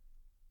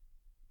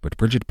 But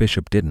Bridget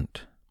Bishop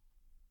didn't.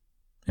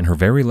 In her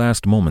very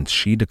last moments,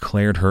 she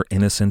declared her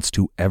innocence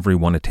to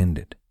everyone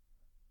attended.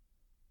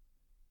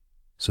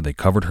 So they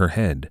covered her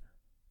head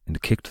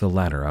and kicked the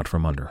ladder out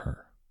from under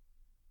her.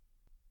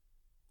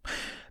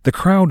 The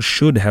crowd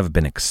should have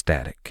been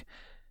ecstatic,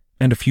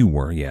 and a few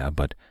were, yeah,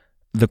 but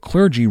the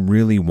clergy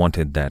really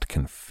wanted that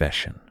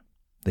confession.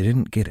 They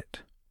didn't get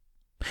it.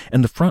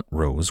 And the front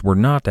rows were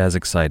not as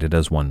excited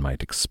as one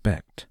might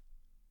expect.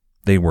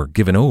 They were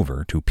given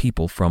over to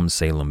people from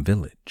Salem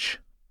Village.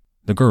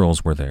 The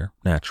girls were there,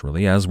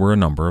 naturally, as were a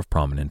number of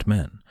prominent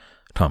men.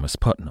 Thomas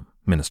Putnam,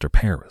 Minister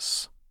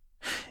Paris.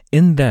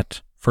 In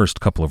that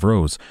first couple of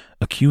rows,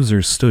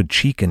 accusers stood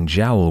cheek and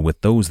jowl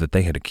with those that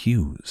they had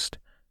accused.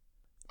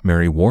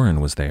 Mary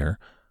Warren was there,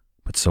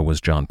 but so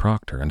was John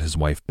Proctor and his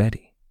wife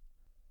Betty.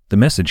 The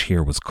message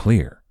here was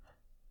clear.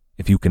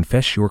 If you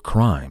confess your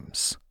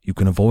crimes, you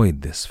can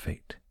avoid this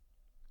fate.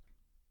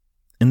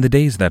 In the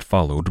days that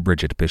followed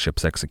Bridget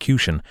Bishop's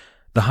execution,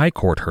 the High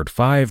Court heard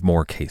 5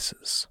 more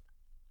cases.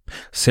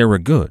 Sarah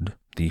Good,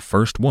 the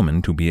first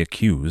woman to be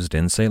accused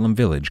in Salem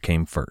Village,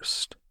 came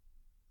first.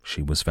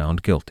 She was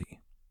found guilty.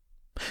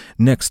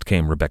 Next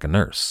came Rebecca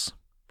Nurse.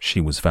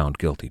 She was found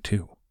guilty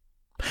too.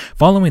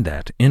 Following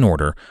that, in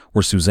order,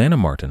 were Susanna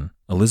Martin,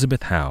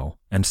 Elizabeth Howe,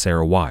 and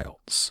Sarah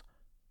Wilds.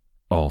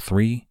 All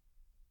 3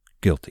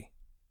 guilty.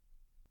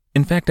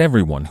 In fact,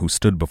 everyone who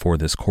stood before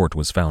this court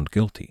was found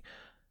guilty,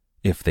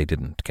 if they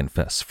didn't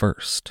confess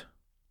first.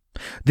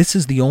 This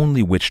is the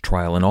only witch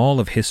trial in all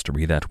of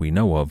history that we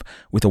know of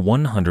with a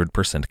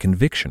 100%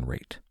 conviction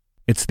rate.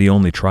 It's the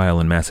only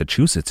trial in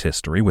Massachusetts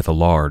history with a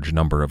large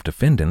number of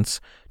defendants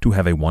to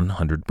have a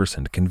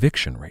 100%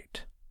 conviction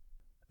rate.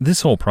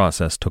 This whole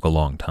process took a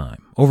long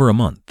time, over a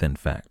month, in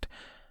fact.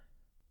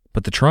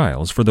 But the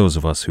trials, for those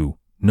of us who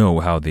know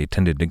how they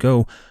tended to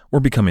go,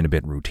 were becoming a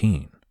bit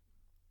routine.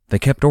 They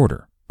kept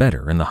order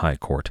better in the High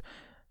Court,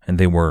 and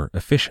they were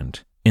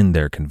efficient in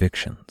their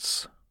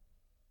convictions.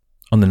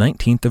 On the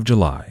 19th of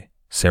July,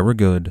 Sarah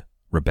Good,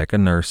 Rebecca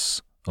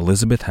Nurse,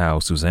 Elizabeth Howe,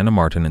 Susanna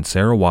Martin, and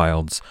Sarah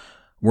Wilds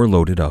were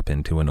loaded up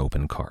into an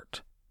open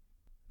cart.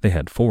 They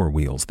had 4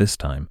 wheels this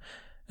time,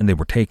 and they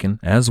were taken,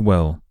 as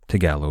well, to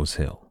Gallows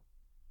Hill.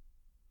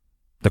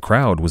 The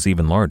crowd was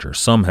even larger.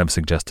 Some have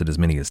suggested as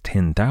many as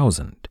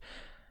 10,000.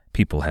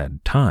 People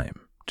had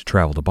time to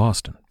travel to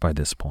Boston by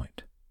this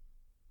point.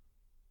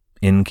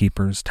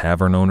 Innkeepers,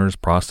 tavern owners,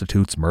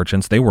 prostitutes,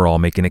 merchants, they were all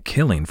making a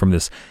killing from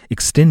this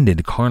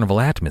extended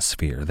carnival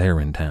atmosphere there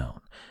in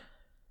town.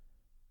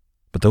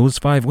 But those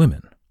 5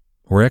 women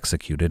were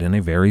executed in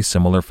a very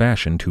similar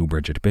fashion to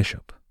Bridget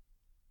Bishop.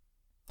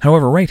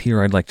 However, right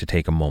here I'd like to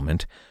take a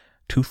moment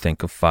to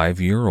think of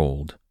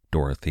 5-year-old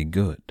Dorothy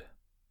Good.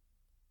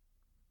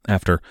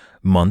 After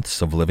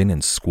months of living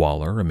in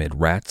squalor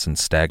amid rats and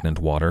stagnant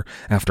water,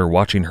 after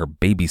watching her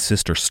baby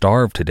sister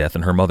starve to death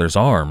in her mother's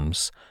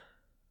arms,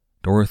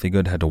 Dorothy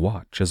Good had to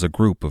watch as a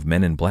group of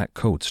men in black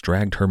coats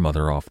dragged her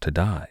mother off to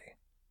die.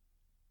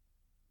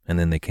 And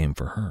then they came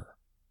for her,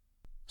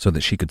 so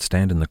that she could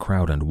stand in the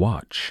crowd and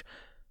watch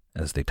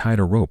as they tied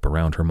a rope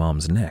around her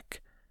mom's neck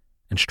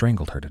and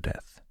strangled her to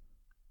death.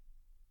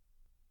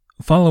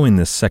 Following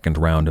this second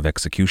round of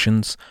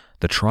executions,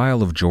 the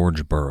trial of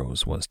George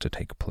Burroughs was to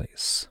take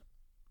place.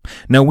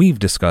 Now, we've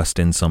discussed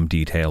in some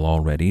detail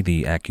already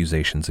the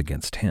accusations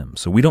against him,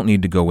 so we don't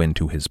need to go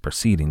into his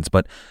proceedings,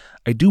 but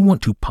I do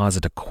want to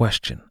posit a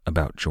question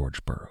about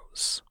George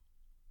Burroughs.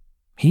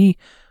 He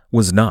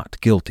was not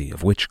guilty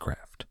of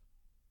witchcraft.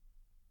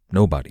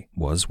 Nobody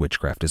was.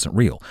 Witchcraft isn't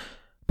real.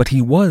 But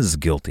he was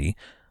guilty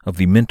of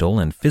the mental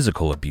and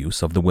physical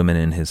abuse of the women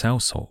in his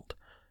household.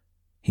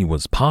 He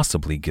was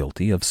possibly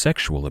guilty of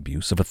sexual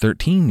abuse of a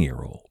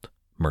 13-year-old,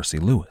 Mercy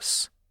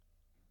Lewis.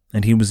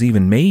 And he was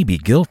even maybe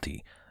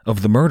guilty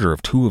of the murder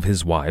of 2 of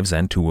his wives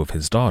and 2 of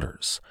his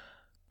daughters.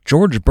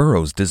 George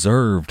Burroughs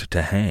deserved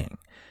to hang.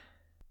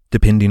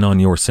 Depending on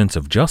your sense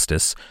of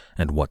justice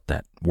and what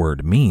that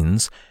word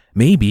means,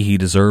 maybe he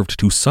deserved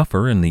to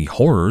suffer in the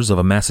horrors of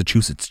a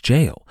Massachusetts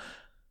jail.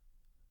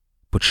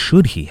 But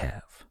should he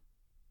have?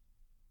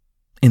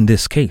 In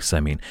this case,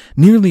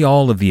 nearly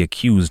all of the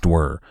accused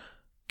were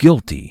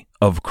guilty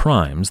of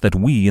crimes that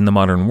we in the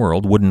modern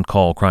world wouldn't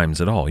call crimes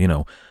at all,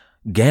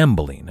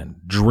 gambling and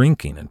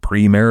drinking and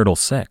premarital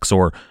sex,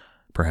 or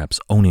perhaps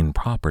owning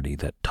property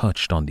that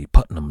touched on the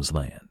Putnam's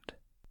land.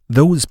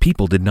 Those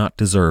people did not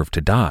deserve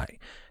to die.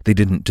 They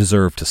didn't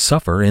deserve to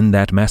suffer in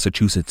that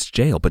Massachusetts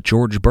jail, but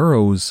George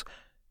Burroughs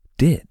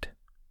did.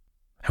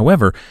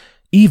 However,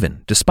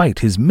 even despite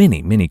his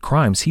many, many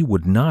crimes, he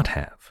would not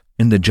have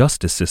in the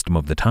justice system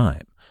of the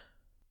time.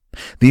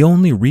 The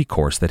only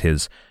recourse that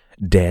his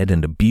dead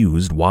and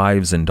abused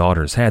wives and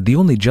daughters had, the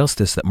only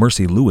justice that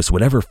Mercy Lewis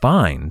would ever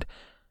find,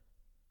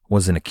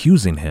 was in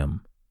accusing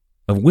him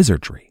of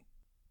wizardry.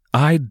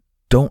 I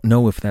don't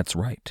know if that's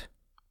right.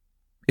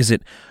 Is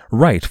it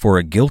right for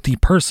a guilty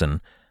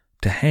person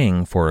to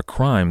hang for a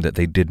crime that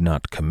they did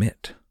not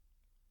commit?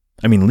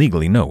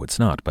 Legally, no, it's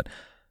not, but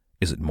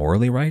is it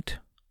morally right?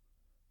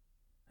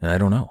 I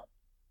don't know.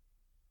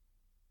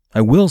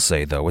 I will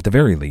say, though, at the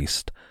very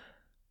least,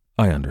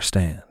 I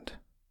understand.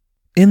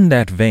 In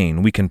that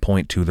vein, we can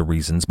point to the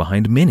reasons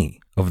behind many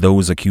of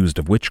those accused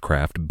of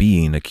witchcraft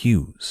being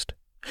accused.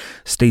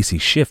 Stacy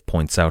Schiff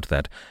points out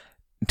that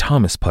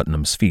Thomas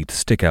Putnam's feet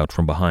stick out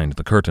from behind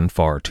the curtain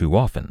far too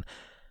often,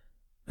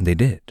 and they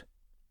did.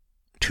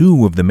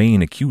 2 of the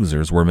main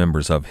accusers were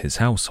members of his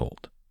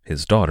household,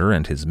 his daughter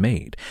and his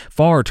maid.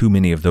 Far too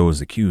many of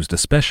those accused,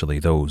 especially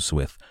those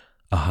with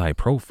a high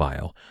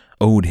profile,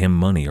 owed him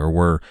money or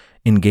were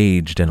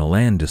engaged in a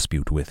land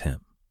dispute with him.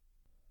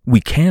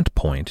 We can't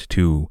point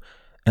to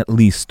at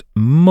least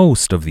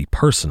most of the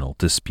personal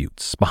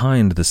disputes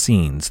behind the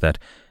scenes that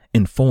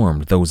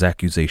informed those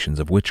accusations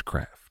of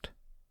witchcraft.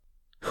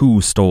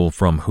 Who stole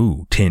from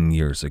who 10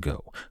 years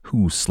ago?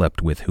 Who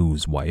slept with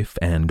whose wife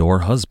and or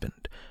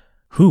husband?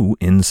 Who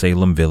in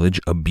Salem Village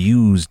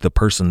abused the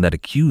person that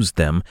accused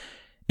them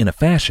in a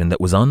fashion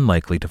that was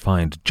unlikely to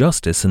find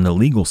justice in the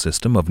legal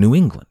system of New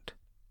England?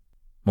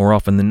 More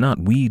often than not,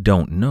 we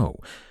don't know.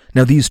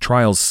 Now, these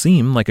trials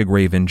seem like a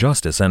grave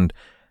injustice, and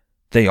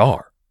they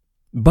are.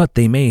 But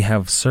they may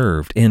have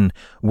served in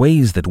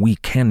ways that we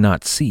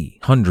cannot see.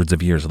 Hundreds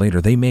of years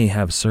later, they may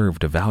have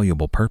served a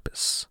valuable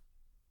purpose.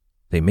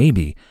 They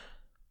maybe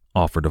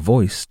offered a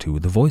voice to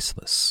the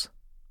voiceless.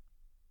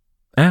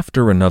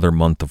 After another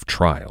month of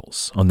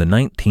trials, on the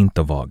 19th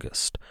of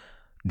August,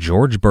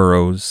 George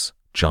Burroughs,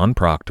 John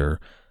Proctor,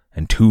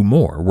 and 2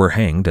 more were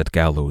hanged at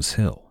Gallows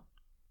Hill.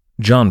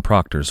 John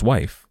Proctor's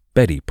wife,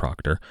 Betty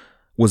Proctor,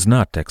 was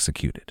not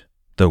executed,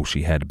 though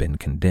she had been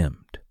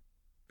condemned.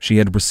 She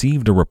had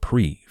received a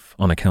reprieve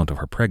on account of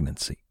her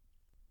pregnancy.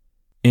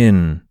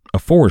 In a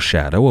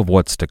foreshadow of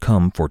what's to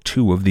come for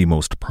 2 of the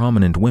most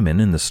prominent women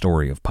in the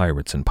story of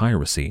pirates and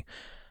piracy,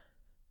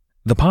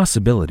 the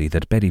possibility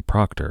that Betty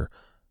Proctor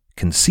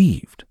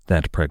conceived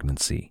that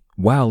pregnancy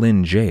while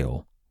in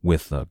jail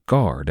with a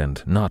guard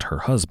and not her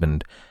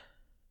husband,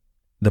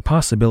 the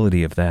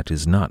possibility of that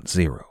is not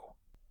 0.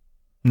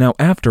 Now,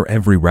 after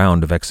every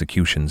round of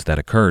executions that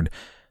occurred,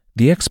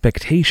 The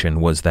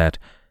expectation was that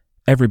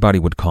everybody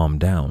would calm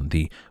down.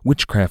 The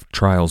witchcraft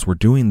trials were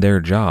doing their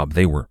job.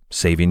 They were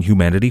saving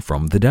humanity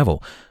from the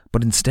devil.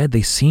 But instead,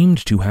 they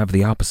seemed to have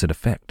the opposite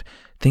effect.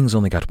 Things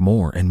only got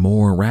more and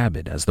more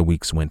rabid as the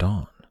weeks went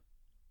on.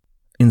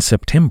 In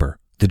September,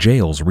 the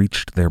jails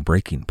reached their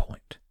breaking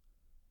point.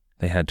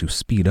 They had to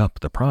speed up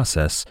the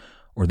process,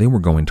 or they were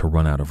going to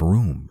run out of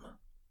room.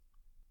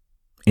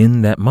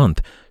 In that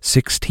month,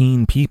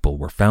 16 people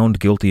were found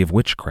guilty of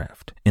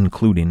witchcraft,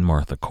 including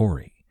Martha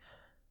Corey.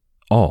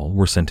 All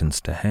were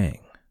sentenced to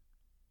hang.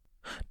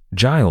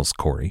 Giles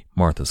Corey,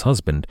 Martha's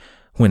husband,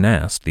 when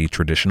asked the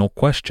traditional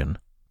question,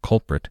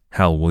 "Culprit,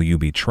 how will you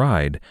be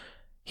tried?"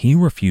 he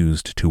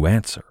refused to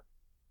answer.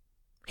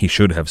 He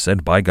should have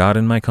said, "By God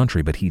and my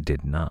country," but he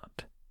did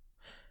not.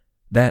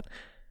 That,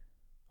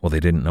 well, they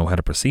didn't know how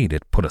to proceed.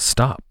 It put a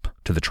stop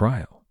to the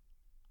trial.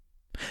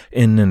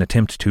 In an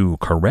attempt to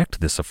correct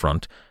this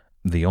affront,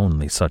 the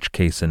only such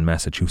case in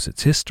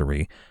Massachusetts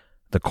history,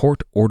 the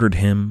court ordered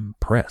him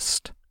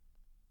pressed.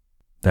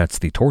 That's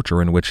the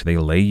torture in which they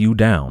lay you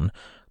down,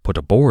 put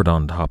a board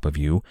on top of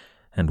you,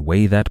 and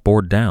weigh that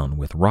board down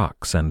with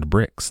rocks and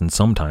bricks and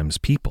sometimes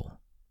people.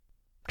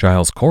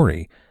 Giles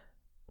Corey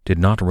did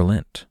not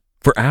relent.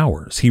 For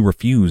hours he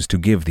refused to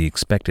give the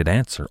expected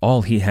answer.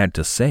 All he had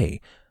to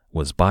say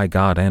was, "By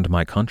God and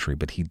my country,"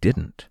 but he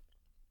didn't.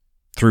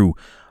 Through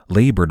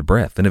labored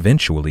breath and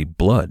eventually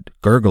blood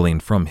gurgling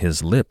from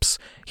his lips,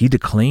 he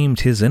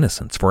declaimed his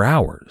innocence for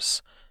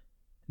hours,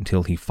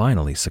 until he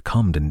finally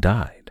succumbed and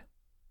died.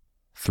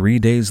 3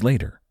 days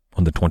later,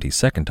 on the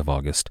 22nd of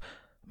August,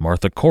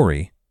 Martha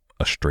Corey,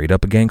 a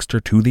straight-up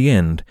gangster to the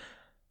end,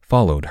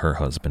 followed her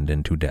husband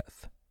into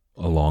death,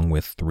 along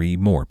with 3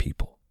 more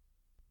people.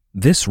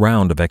 This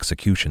round of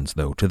executions,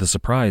 though, to the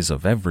surprise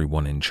of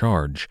everyone in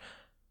charge,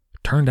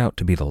 turned out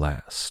to be the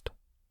last.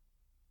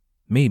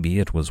 Maybe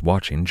it was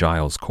watching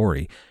Giles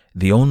Corey,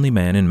 the only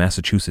man in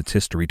Massachusetts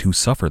history to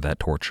suffer that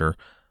torture.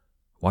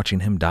 Watching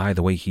him die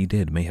the way he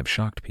did may have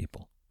shocked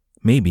people.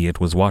 Maybe it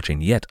was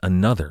watching yet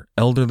another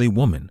elderly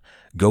woman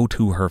go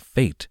to her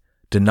fate,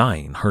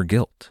 denying her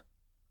guilt.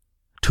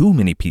 Too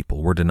many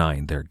people were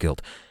denying their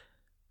guilt.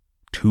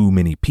 Too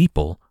many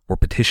people were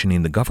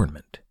petitioning the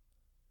government.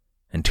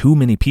 And too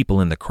many people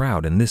in the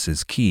crowd, and this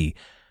is key,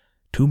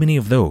 too many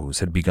of those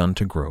had begun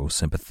to grow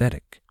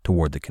sympathetic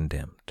toward the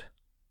condemned.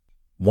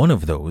 One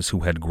of those who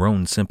had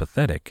grown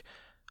sympathetic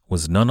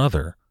was none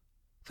other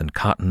than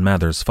Cotton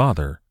Mather's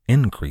father,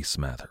 Increase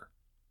Mather.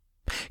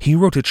 He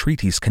wrote a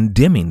treatise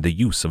condemning the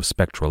use of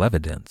spectral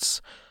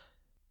evidence,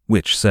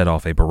 which set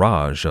off a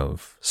barrage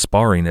of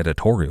sparring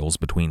editorials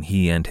between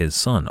he and his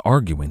son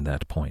arguing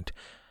that point.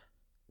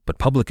 But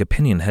public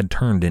opinion had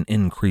turned in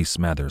Increase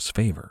Mather's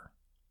favor.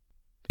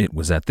 It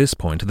was at this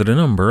point that a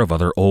number of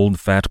other old,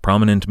 fat,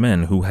 prominent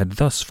men who had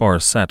thus far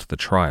sat the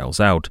trials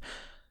out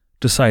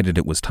decided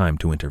it was time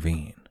to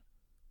intervene.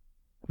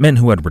 Men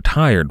who had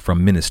retired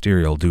from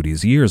ministerial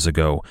duties years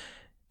ago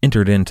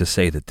entered in to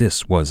say that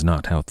this was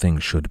not how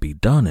things should be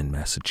done in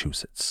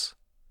Massachusetts.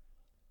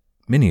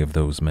 Many of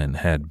those men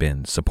had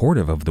been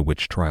supportive of the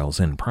witch trials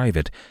in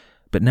private,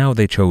 but now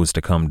they chose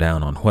to come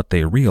down on what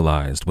they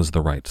realized was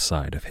the right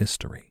side of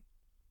history.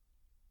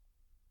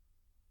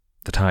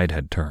 The tide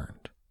had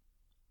turned.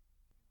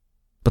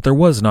 But there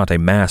was not a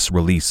mass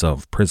release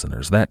of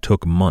prisoners. That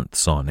took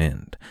months on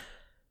end.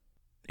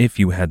 If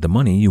you had the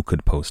money, you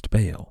could post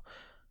bail,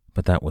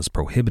 but that was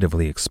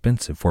prohibitively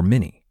expensive for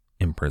many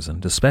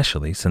imprisoned,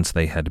 especially since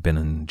they had been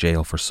in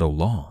jail for so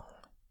long.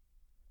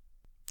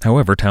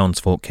 However,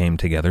 townsfolk came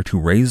together to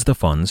raise the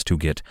funds to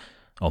get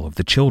all of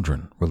the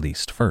children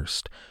released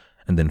first,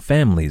 and then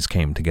families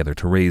came together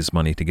to raise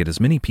money to get as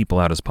many people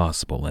out as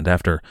possible, and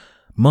after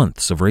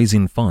months of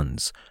raising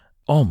funds,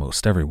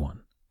 almost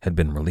everyone had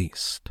been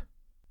released.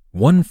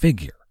 One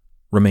figure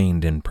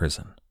remained in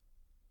prison.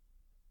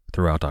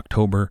 Throughout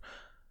October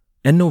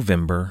and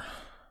November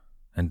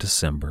and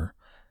December,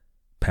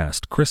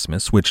 past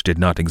Christmas, which did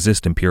not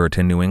exist in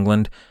Puritan New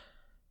England,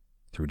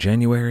 through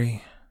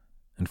January,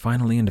 and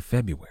finally into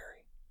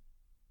February.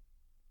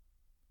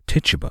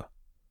 Tituba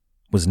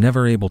was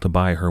never able to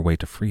buy her way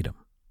to freedom.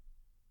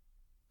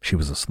 She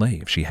was a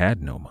slave. She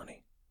had no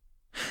money.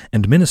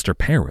 And Minister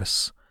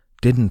Parris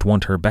didn't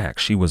want her back.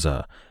 She was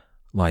a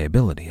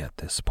liability at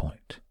this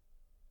point.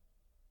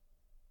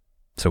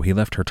 So he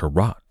left her to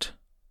rot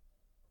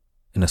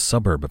in a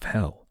suburb of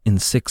hell, in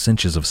 6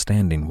 inches of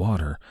standing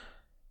water.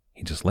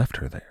 He just left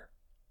her there.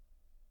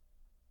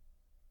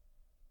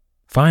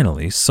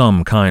 Finally,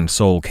 some kind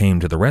soul came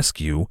to the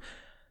rescue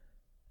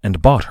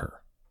and bought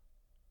her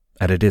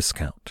at a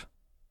discount.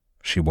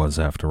 She was,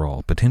 after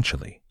all,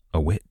 potentially a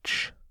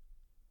witch.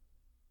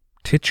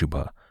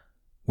 Tituba,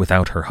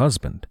 without her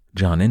husband,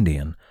 John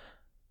Indian,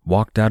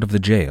 walked out of the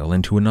jail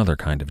into another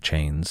kind of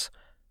chains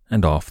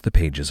and off the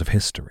pages of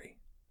history.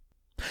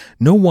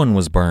 No one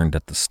was burned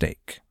at the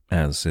stake,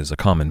 as is a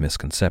common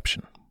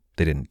misconception.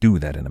 They didn't do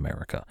that in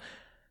America.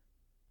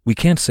 We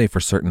can't say for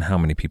certain how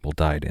many people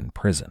died in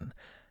prison.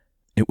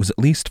 It was at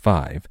least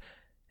 5,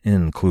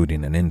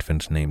 including an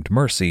infant named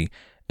Mercy,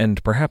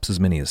 and perhaps as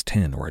many as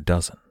 10 or a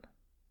dozen.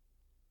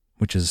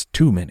 which is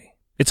too many.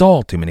 It's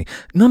all too many.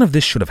 None of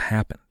this should have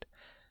happened.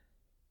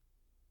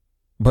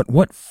 But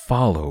what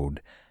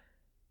followed?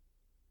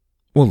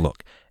 Well,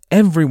 look,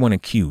 everyone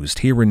accused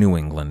here in New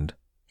England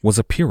was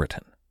a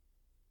Puritan,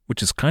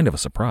 which is kind of a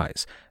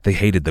surprise. They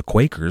hated the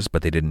Quakers,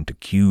 but they didn't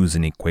accuse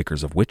any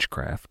Quakers of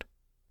witchcraft.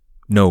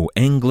 No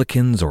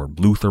Anglicans or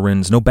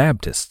Lutherans, no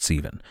Baptists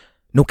even.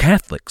 No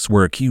Catholics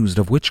were accused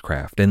of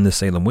witchcraft in the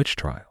Salem witch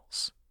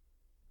trials.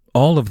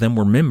 All of them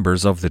were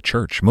members of the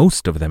church,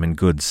 most of them in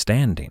good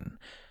standing.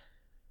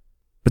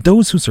 But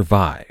those who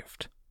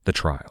survived the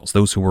trials,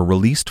 those who were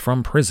released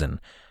from prison,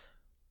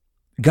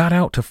 got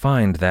out to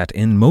find that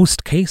in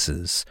most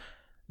cases,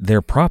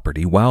 their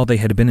property while they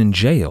had been in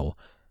jail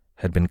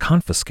had been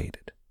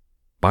confiscated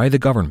by the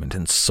government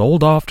and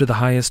sold off to the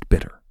highest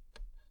bidder.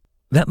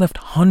 That left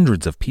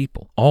hundreds of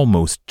people,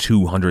 almost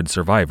 200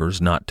 survivors,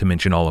 not to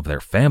mention all of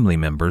their family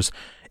members.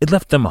 It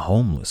left them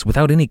homeless,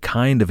 without any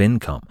kind of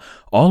income,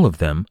 all of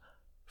them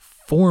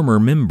former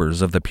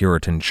members of the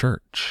Puritan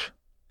Church.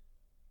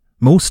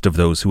 Most of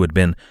those who had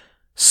been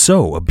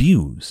so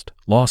abused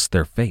lost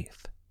their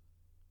faith.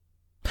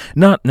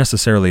 Not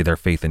necessarily their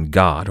faith in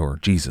God or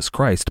Jesus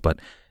Christ, but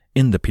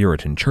in the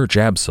Puritan Church,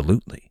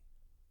 absolutely.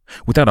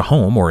 Without a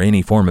home or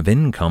any form of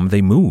income,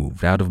 they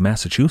moved out of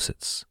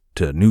Massachusetts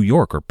to New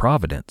York or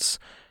Providence,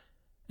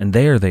 and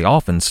there they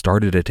often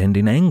started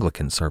attending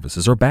Anglican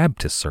services or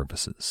Baptist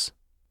services.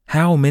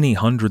 How many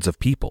hundreds of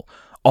people,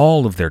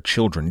 all of their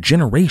children,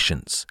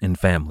 generations in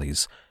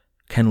families,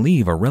 can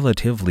leave a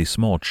relatively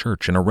small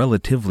church in a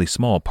relatively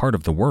small part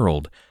of the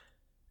world,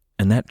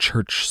 and that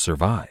church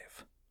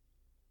survive?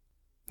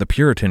 The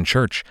Puritan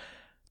Church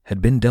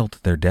had been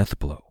dealt their death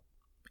blow.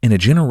 In a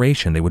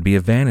generation, they would be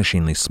a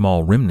vanishingly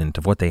small remnant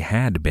of what they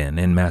had been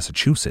in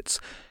Massachusetts.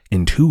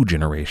 In 2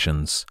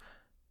 generations,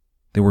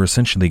 they were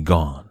essentially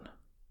gone.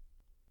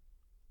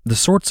 The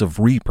sorts of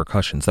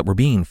repercussions that were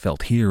being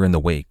felt here in the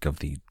wake of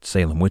the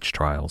Salem witch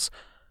trials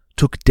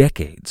took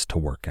decades to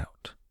work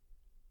out.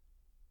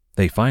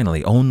 They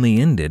finally only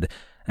ended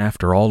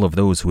after all of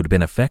those who had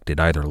been affected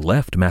either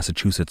left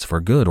Massachusetts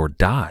for good or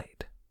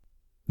died.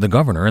 The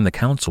governor and the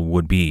council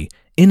would be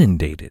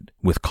inundated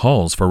with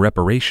calls for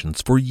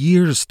reparations for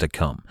years to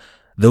come.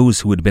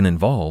 Those who had been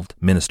involved,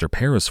 Minister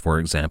Parris, for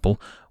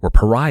example, were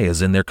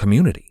pariahs in their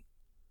community.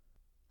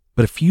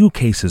 But a few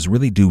cases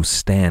really do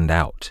stand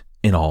out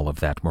in all of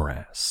that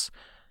morass.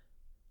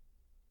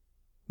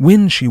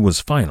 When she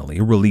was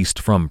finally released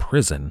from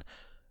prison,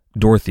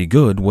 Dorothy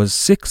Good was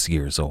 6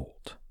 years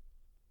old.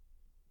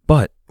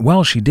 But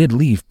while she did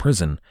leave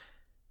prison,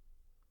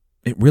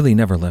 it really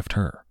never left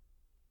her.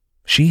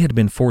 She had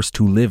been forced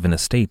to live in a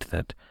state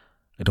that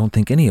I don't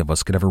think any of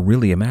us could ever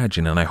really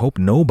imagine, and I hope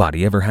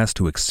nobody ever has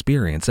to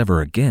experience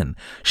ever again.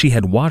 She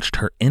had watched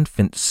her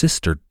infant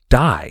sister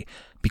die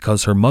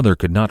because her mother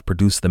could not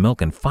produce the milk,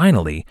 and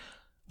finally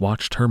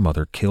watched her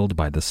mother killed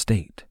by the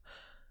state.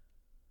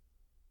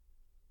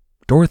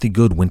 Dorothy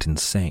Good went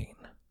insane.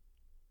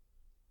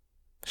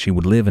 She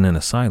would live in an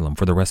asylum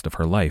for the rest of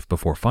her life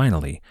before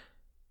finally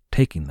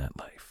taking that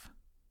life.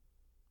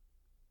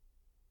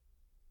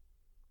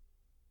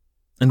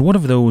 And what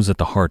of those at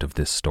the heart of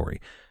this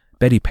story?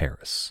 Betty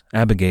Parris,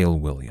 Abigail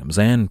Williams,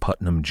 Ann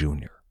Putnam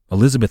Jr.,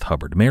 Elizabeth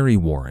Hubbard, Mary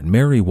Warren,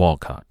 Mary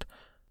Walcott.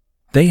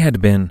 They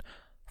had been,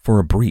 for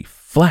a brief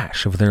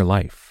flash of their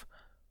life,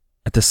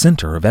 at the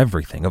center of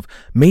everything, of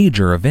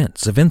major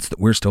events that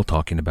we're still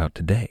talking about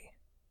today.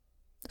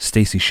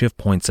 Stacy Schiff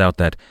points out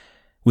that,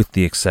 with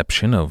the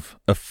exception of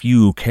a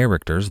few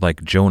characters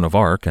like Joan of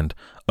Arc and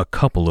a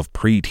couple of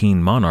preteen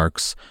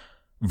monarchs,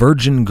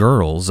 virgin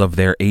girls of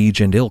their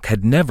age and ilk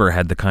had never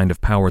had the kind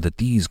of power that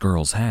these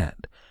girls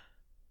had.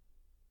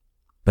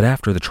 But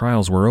after the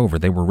trials were over,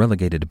 they were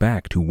relegated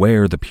back to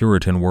where the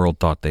Puritan world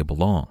thought they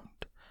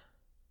belonged,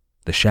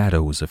 the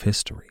shadows of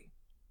history.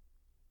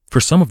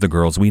 For some of the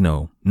girls, we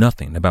know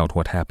nothing about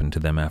what happened to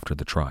them after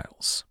the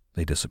trials.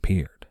 They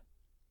disappeared.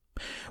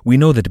 We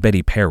know that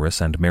Betty Parris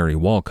and Mary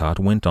Walcott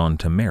went on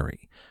to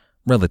marry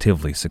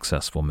relatively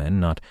successful men,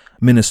 not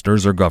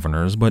ministers or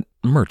governors, but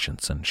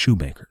merchants and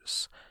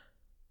shoemakers.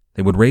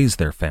 They would raise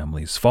their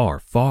families far,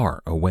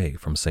 far away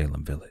from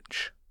Salem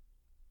Village.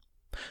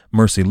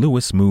 Mercy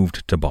Lewis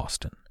moved to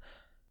Boston.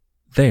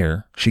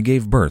 There, she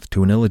gave birth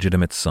to an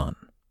illegitimate son,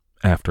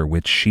 after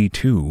which she,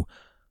 too,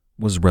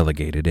 was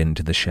relegated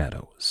into the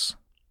shadows.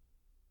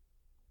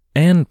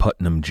 Ann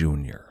Putnam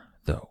Jr.,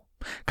 though,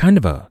 kind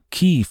of a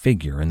key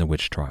figure in the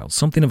witch trials,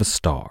 something of a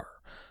star.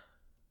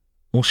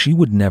 Well, she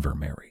would never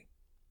marry,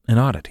 an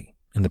oddity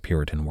in the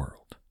Puritan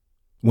world.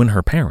 When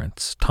her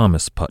parents,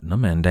 Thomas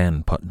Putnam and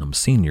Ann Putnam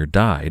Sr.,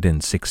 died in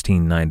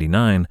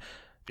 1699,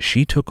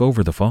 she took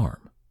over the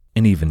farm,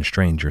 an even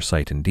stranger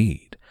sight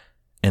indeed.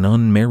 An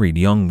unmarried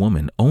young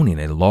woman owning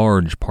a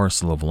large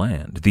parcel of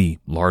land, the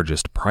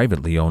largest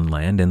privately owned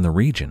land in the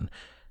region,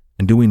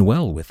 and doing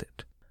well with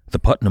it. The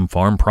Putnam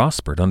farm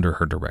prospered under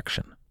her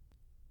direction.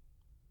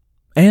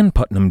 Ann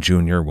Putnam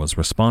Jr. was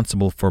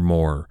responsible for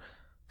more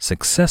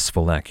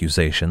successful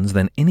accusations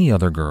than any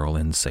other girl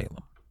in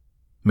Salem.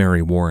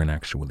 Mary Warren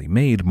actually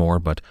made more,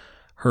 but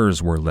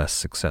hers were less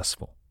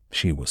successful.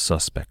 she was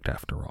suspect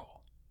after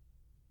all.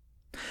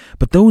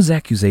 But those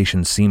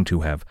accusations seem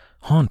to have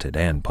haunted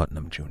Ann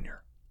Putnam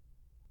Jr.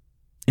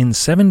 In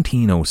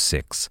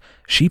 1706,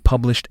 she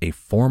published a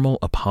formal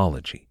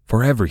apology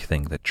for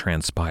everything that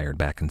transpired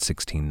back in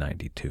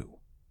 1692.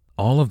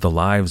 All of the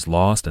lives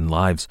lost and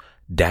lives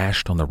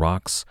dashed on the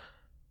rocks,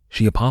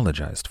 she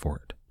apologized for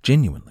it,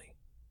 genuinely.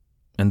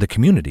 And the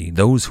community,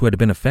 those who had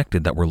been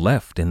affected that were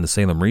left in the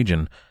Salem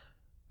region,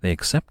 they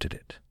accepted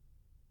it.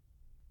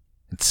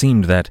 It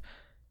seemed that,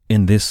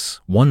 in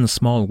this one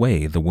small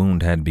way, the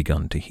wound had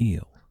begun to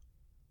heal.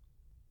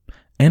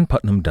 Ann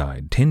Putnam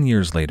died 10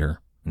 years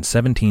later, in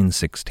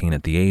 1716,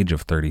 at the age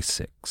of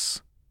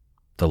 36.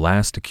 The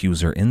last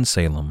accuser in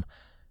Salem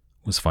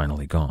was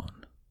finally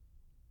gone.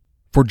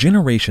 For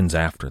generations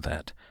after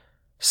that,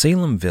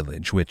 Salem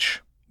Village,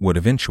 which would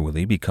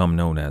eventually become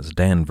known as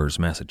Danvers,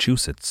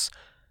 Massachusetts,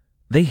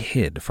 they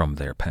hid from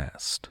their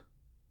past.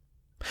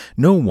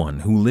 No one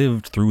who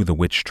lived through the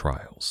witch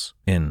trials,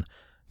 in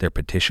their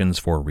petitions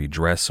for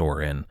redress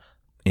or in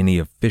any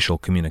official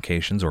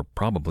communications or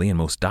probably in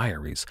most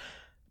diaries,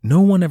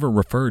 no one ever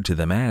referred to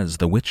them as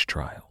the witch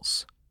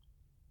trials.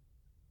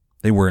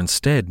 They were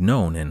instead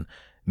known in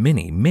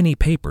many, many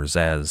papers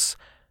as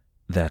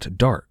that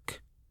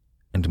dark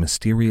and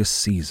mysterious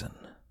season.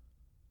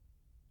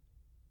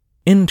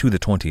 Into the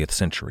 20th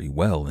century,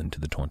 well into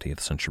the 20th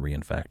century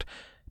in fact,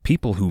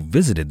 people who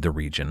visited the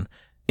region,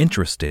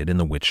 interested in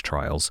the witch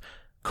trials,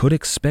 could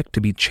expect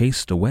to be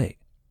chased away,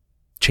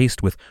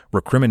 chased with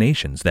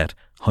recriminations that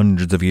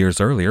hundreds of years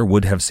earlier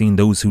would have seen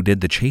those who did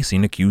the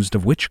chasing accused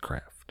of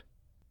witchcraft.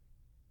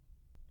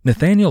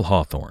 Nathaniel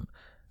Hawthorne,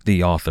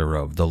 the author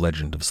of The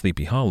Legend of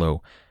Sleepy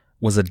Hollow,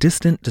 was a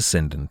distant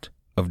descendant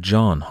of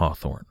John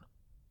Hawthorne,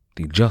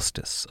 the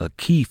justice, a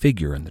key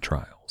figure in the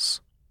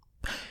trials.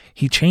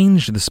 He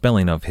changed the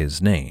spelling of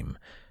his name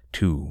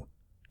to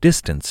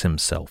distance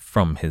himself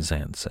from his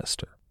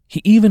ancestor.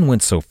 He even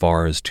went so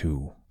far as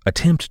to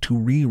attempt to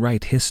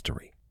rewrite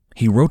history.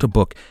 He wrote a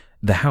book,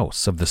 The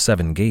House of the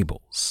Seven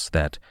Gables,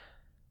 that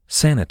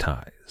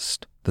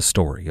sanitized the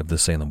story of the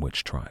Salem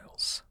witch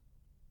trials.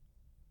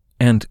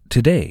 And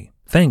today,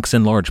 thanks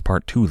in large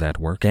part to that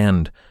work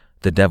and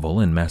The Devil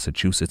in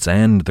Massachusetts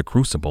and The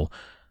Crucible,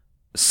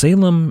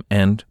 Salem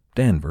and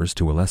Danvers,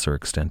 to a lesser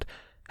extent,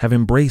 have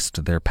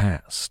embraced their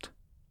past.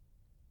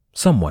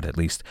 Somewhat, at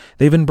least,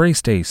 they've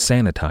embraced a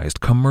sanitized,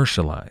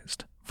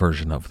 commercialized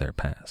version of their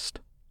past.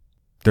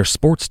 Their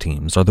sports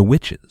teams are the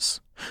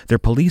witches. Their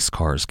police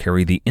cars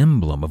carry the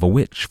emblem of a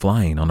witch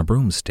flying on a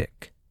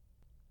broomstick.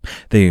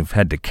 They've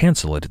had to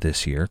cancel it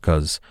this year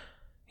because,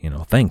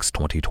 thanks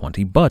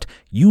 2020, but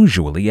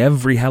usually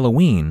every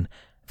Halloween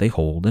they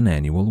hold an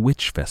annual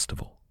witch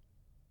festival.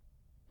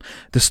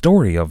 The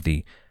story of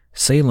the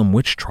Salem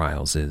witch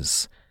trials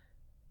is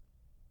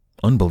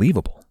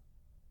unbelievable.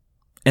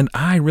 And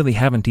I really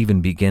haven't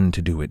even begun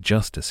to do it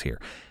justice here.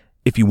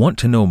 If you want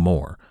to know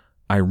more,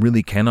 I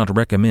really cannot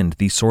recommend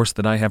the source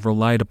that I have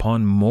relied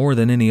upon more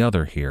than any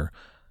other here,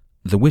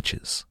 The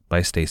Witches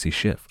by Stacy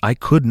Schiff. I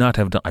would not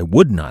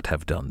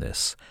have done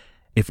this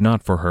if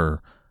not for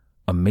her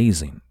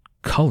amazing,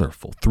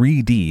 colorful,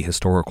 3D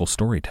historical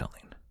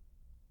storytelling.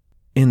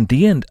 In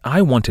the end,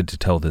 I wanted to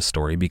tell this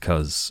story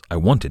because I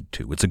wanted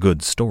to. It's a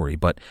good story,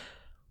 but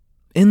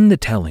in the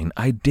telling,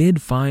 I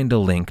did find a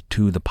link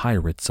to the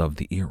pirates of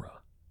the era.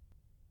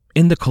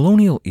 In the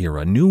colonial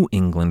era, New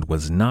England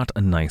was not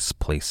a nice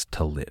place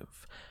to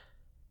live.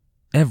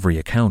 Every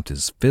account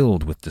is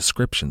filled with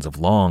descriptions of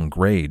long,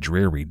 gray,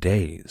 dreary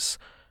days.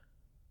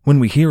 When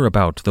we hear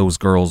about those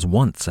girls'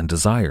 wants and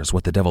desires,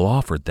 what the devil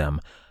offered them,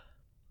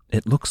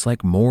 it looks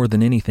like more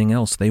than anything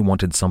else they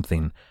wanted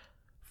something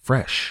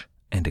fresh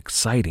and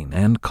exciting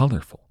and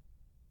colorful.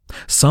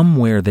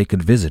 Somewhere they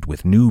could visit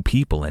with new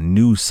people and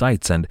new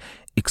sights and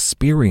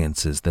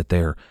experiences that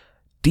their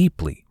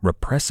deeply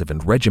repressive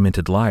and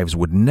regimented lives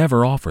would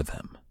never offer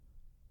them.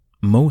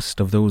 Most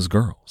of those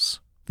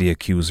girls, the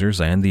accusers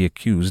and the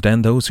accused,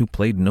 and those who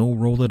played no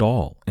role at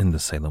all in the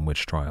Salem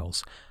witch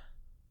trials,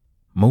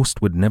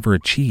 most would never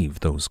achieve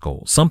those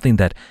goals, something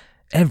that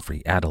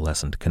every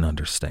adolescent can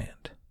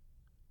understand.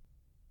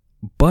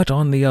 But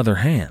on the other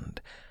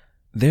hand,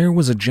 there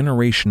was a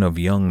generation of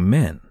young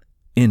men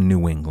in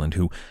New England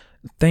who,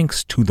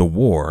 thanks to the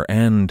war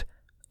and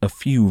a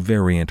few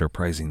very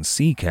enterprising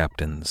sea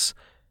captains,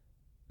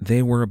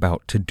 they were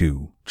about to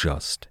do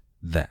just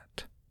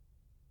that.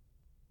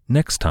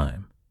 Next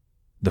time,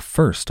 the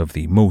first of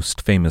the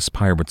most famous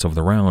pirates of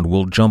the round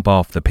will jump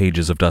off the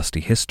pages of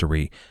dusty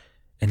history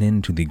and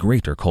into the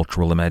greater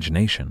cultural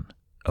imagination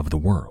of the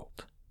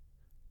world.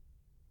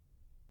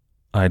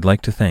 I'd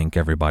like to thank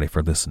everybody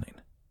for listening.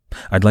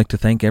 I'd like to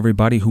thank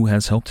everybody who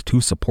has helped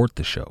to support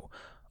the show,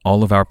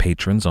 all of our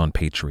patrons on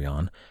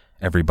Patreon,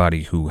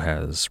 everybody who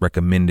has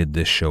recommended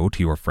this show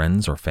to your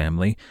friends or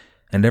family,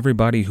 and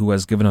everybody who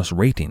has given us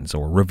ratings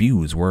or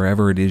reviews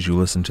wherever it is you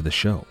listen to the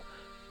show.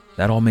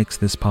 That all makes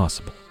this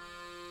possible.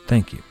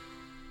 Thank you.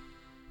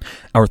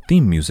 Our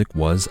theme music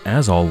was,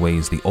 as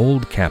always, The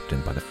Old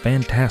Captain by the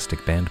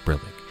fantastic band Brillig.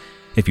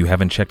 If you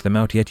haven't checked them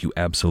out yet, you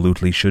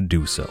absolutely should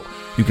do so.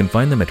 You can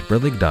find them at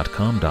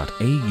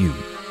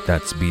brillig.com.au.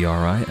 That's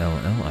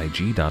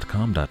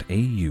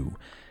BRILLIG.com.au.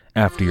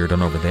 After you're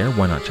done over there,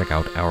 why not check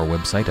out our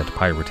website at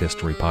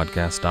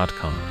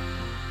piratehistorypodcast.com.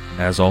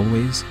 As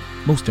always,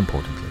 most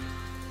importantly,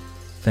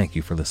 thank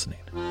you for listening.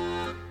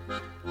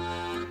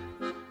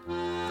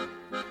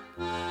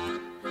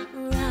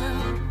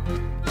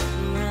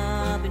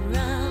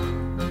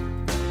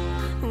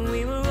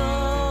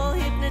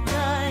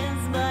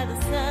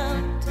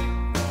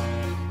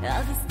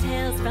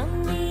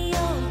 From the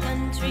old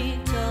country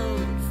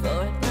told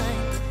for a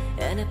pint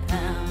and a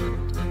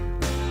pound.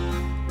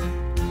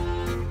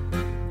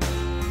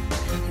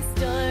 His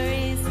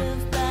stories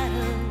of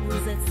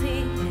battles at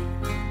sea,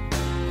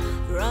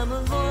 from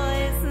a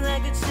voice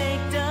that could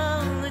shake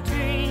down the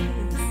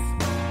trees,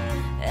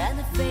 and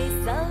the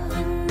face of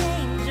an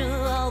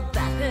angel all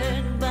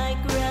battered by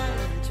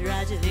grand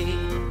tragedy.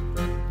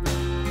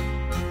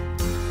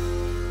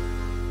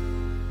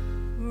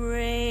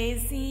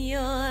 Raise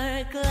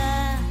your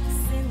glass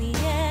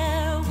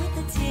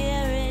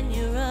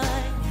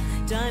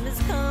time has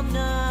come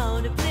now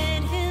to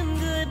bid him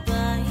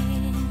goodbye.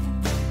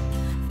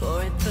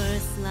 For at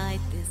first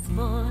light this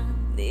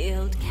morn, the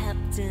old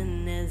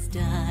captain has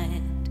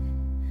died.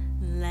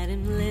 Let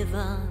him live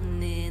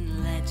on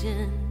in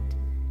legend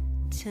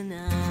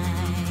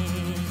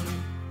tonight.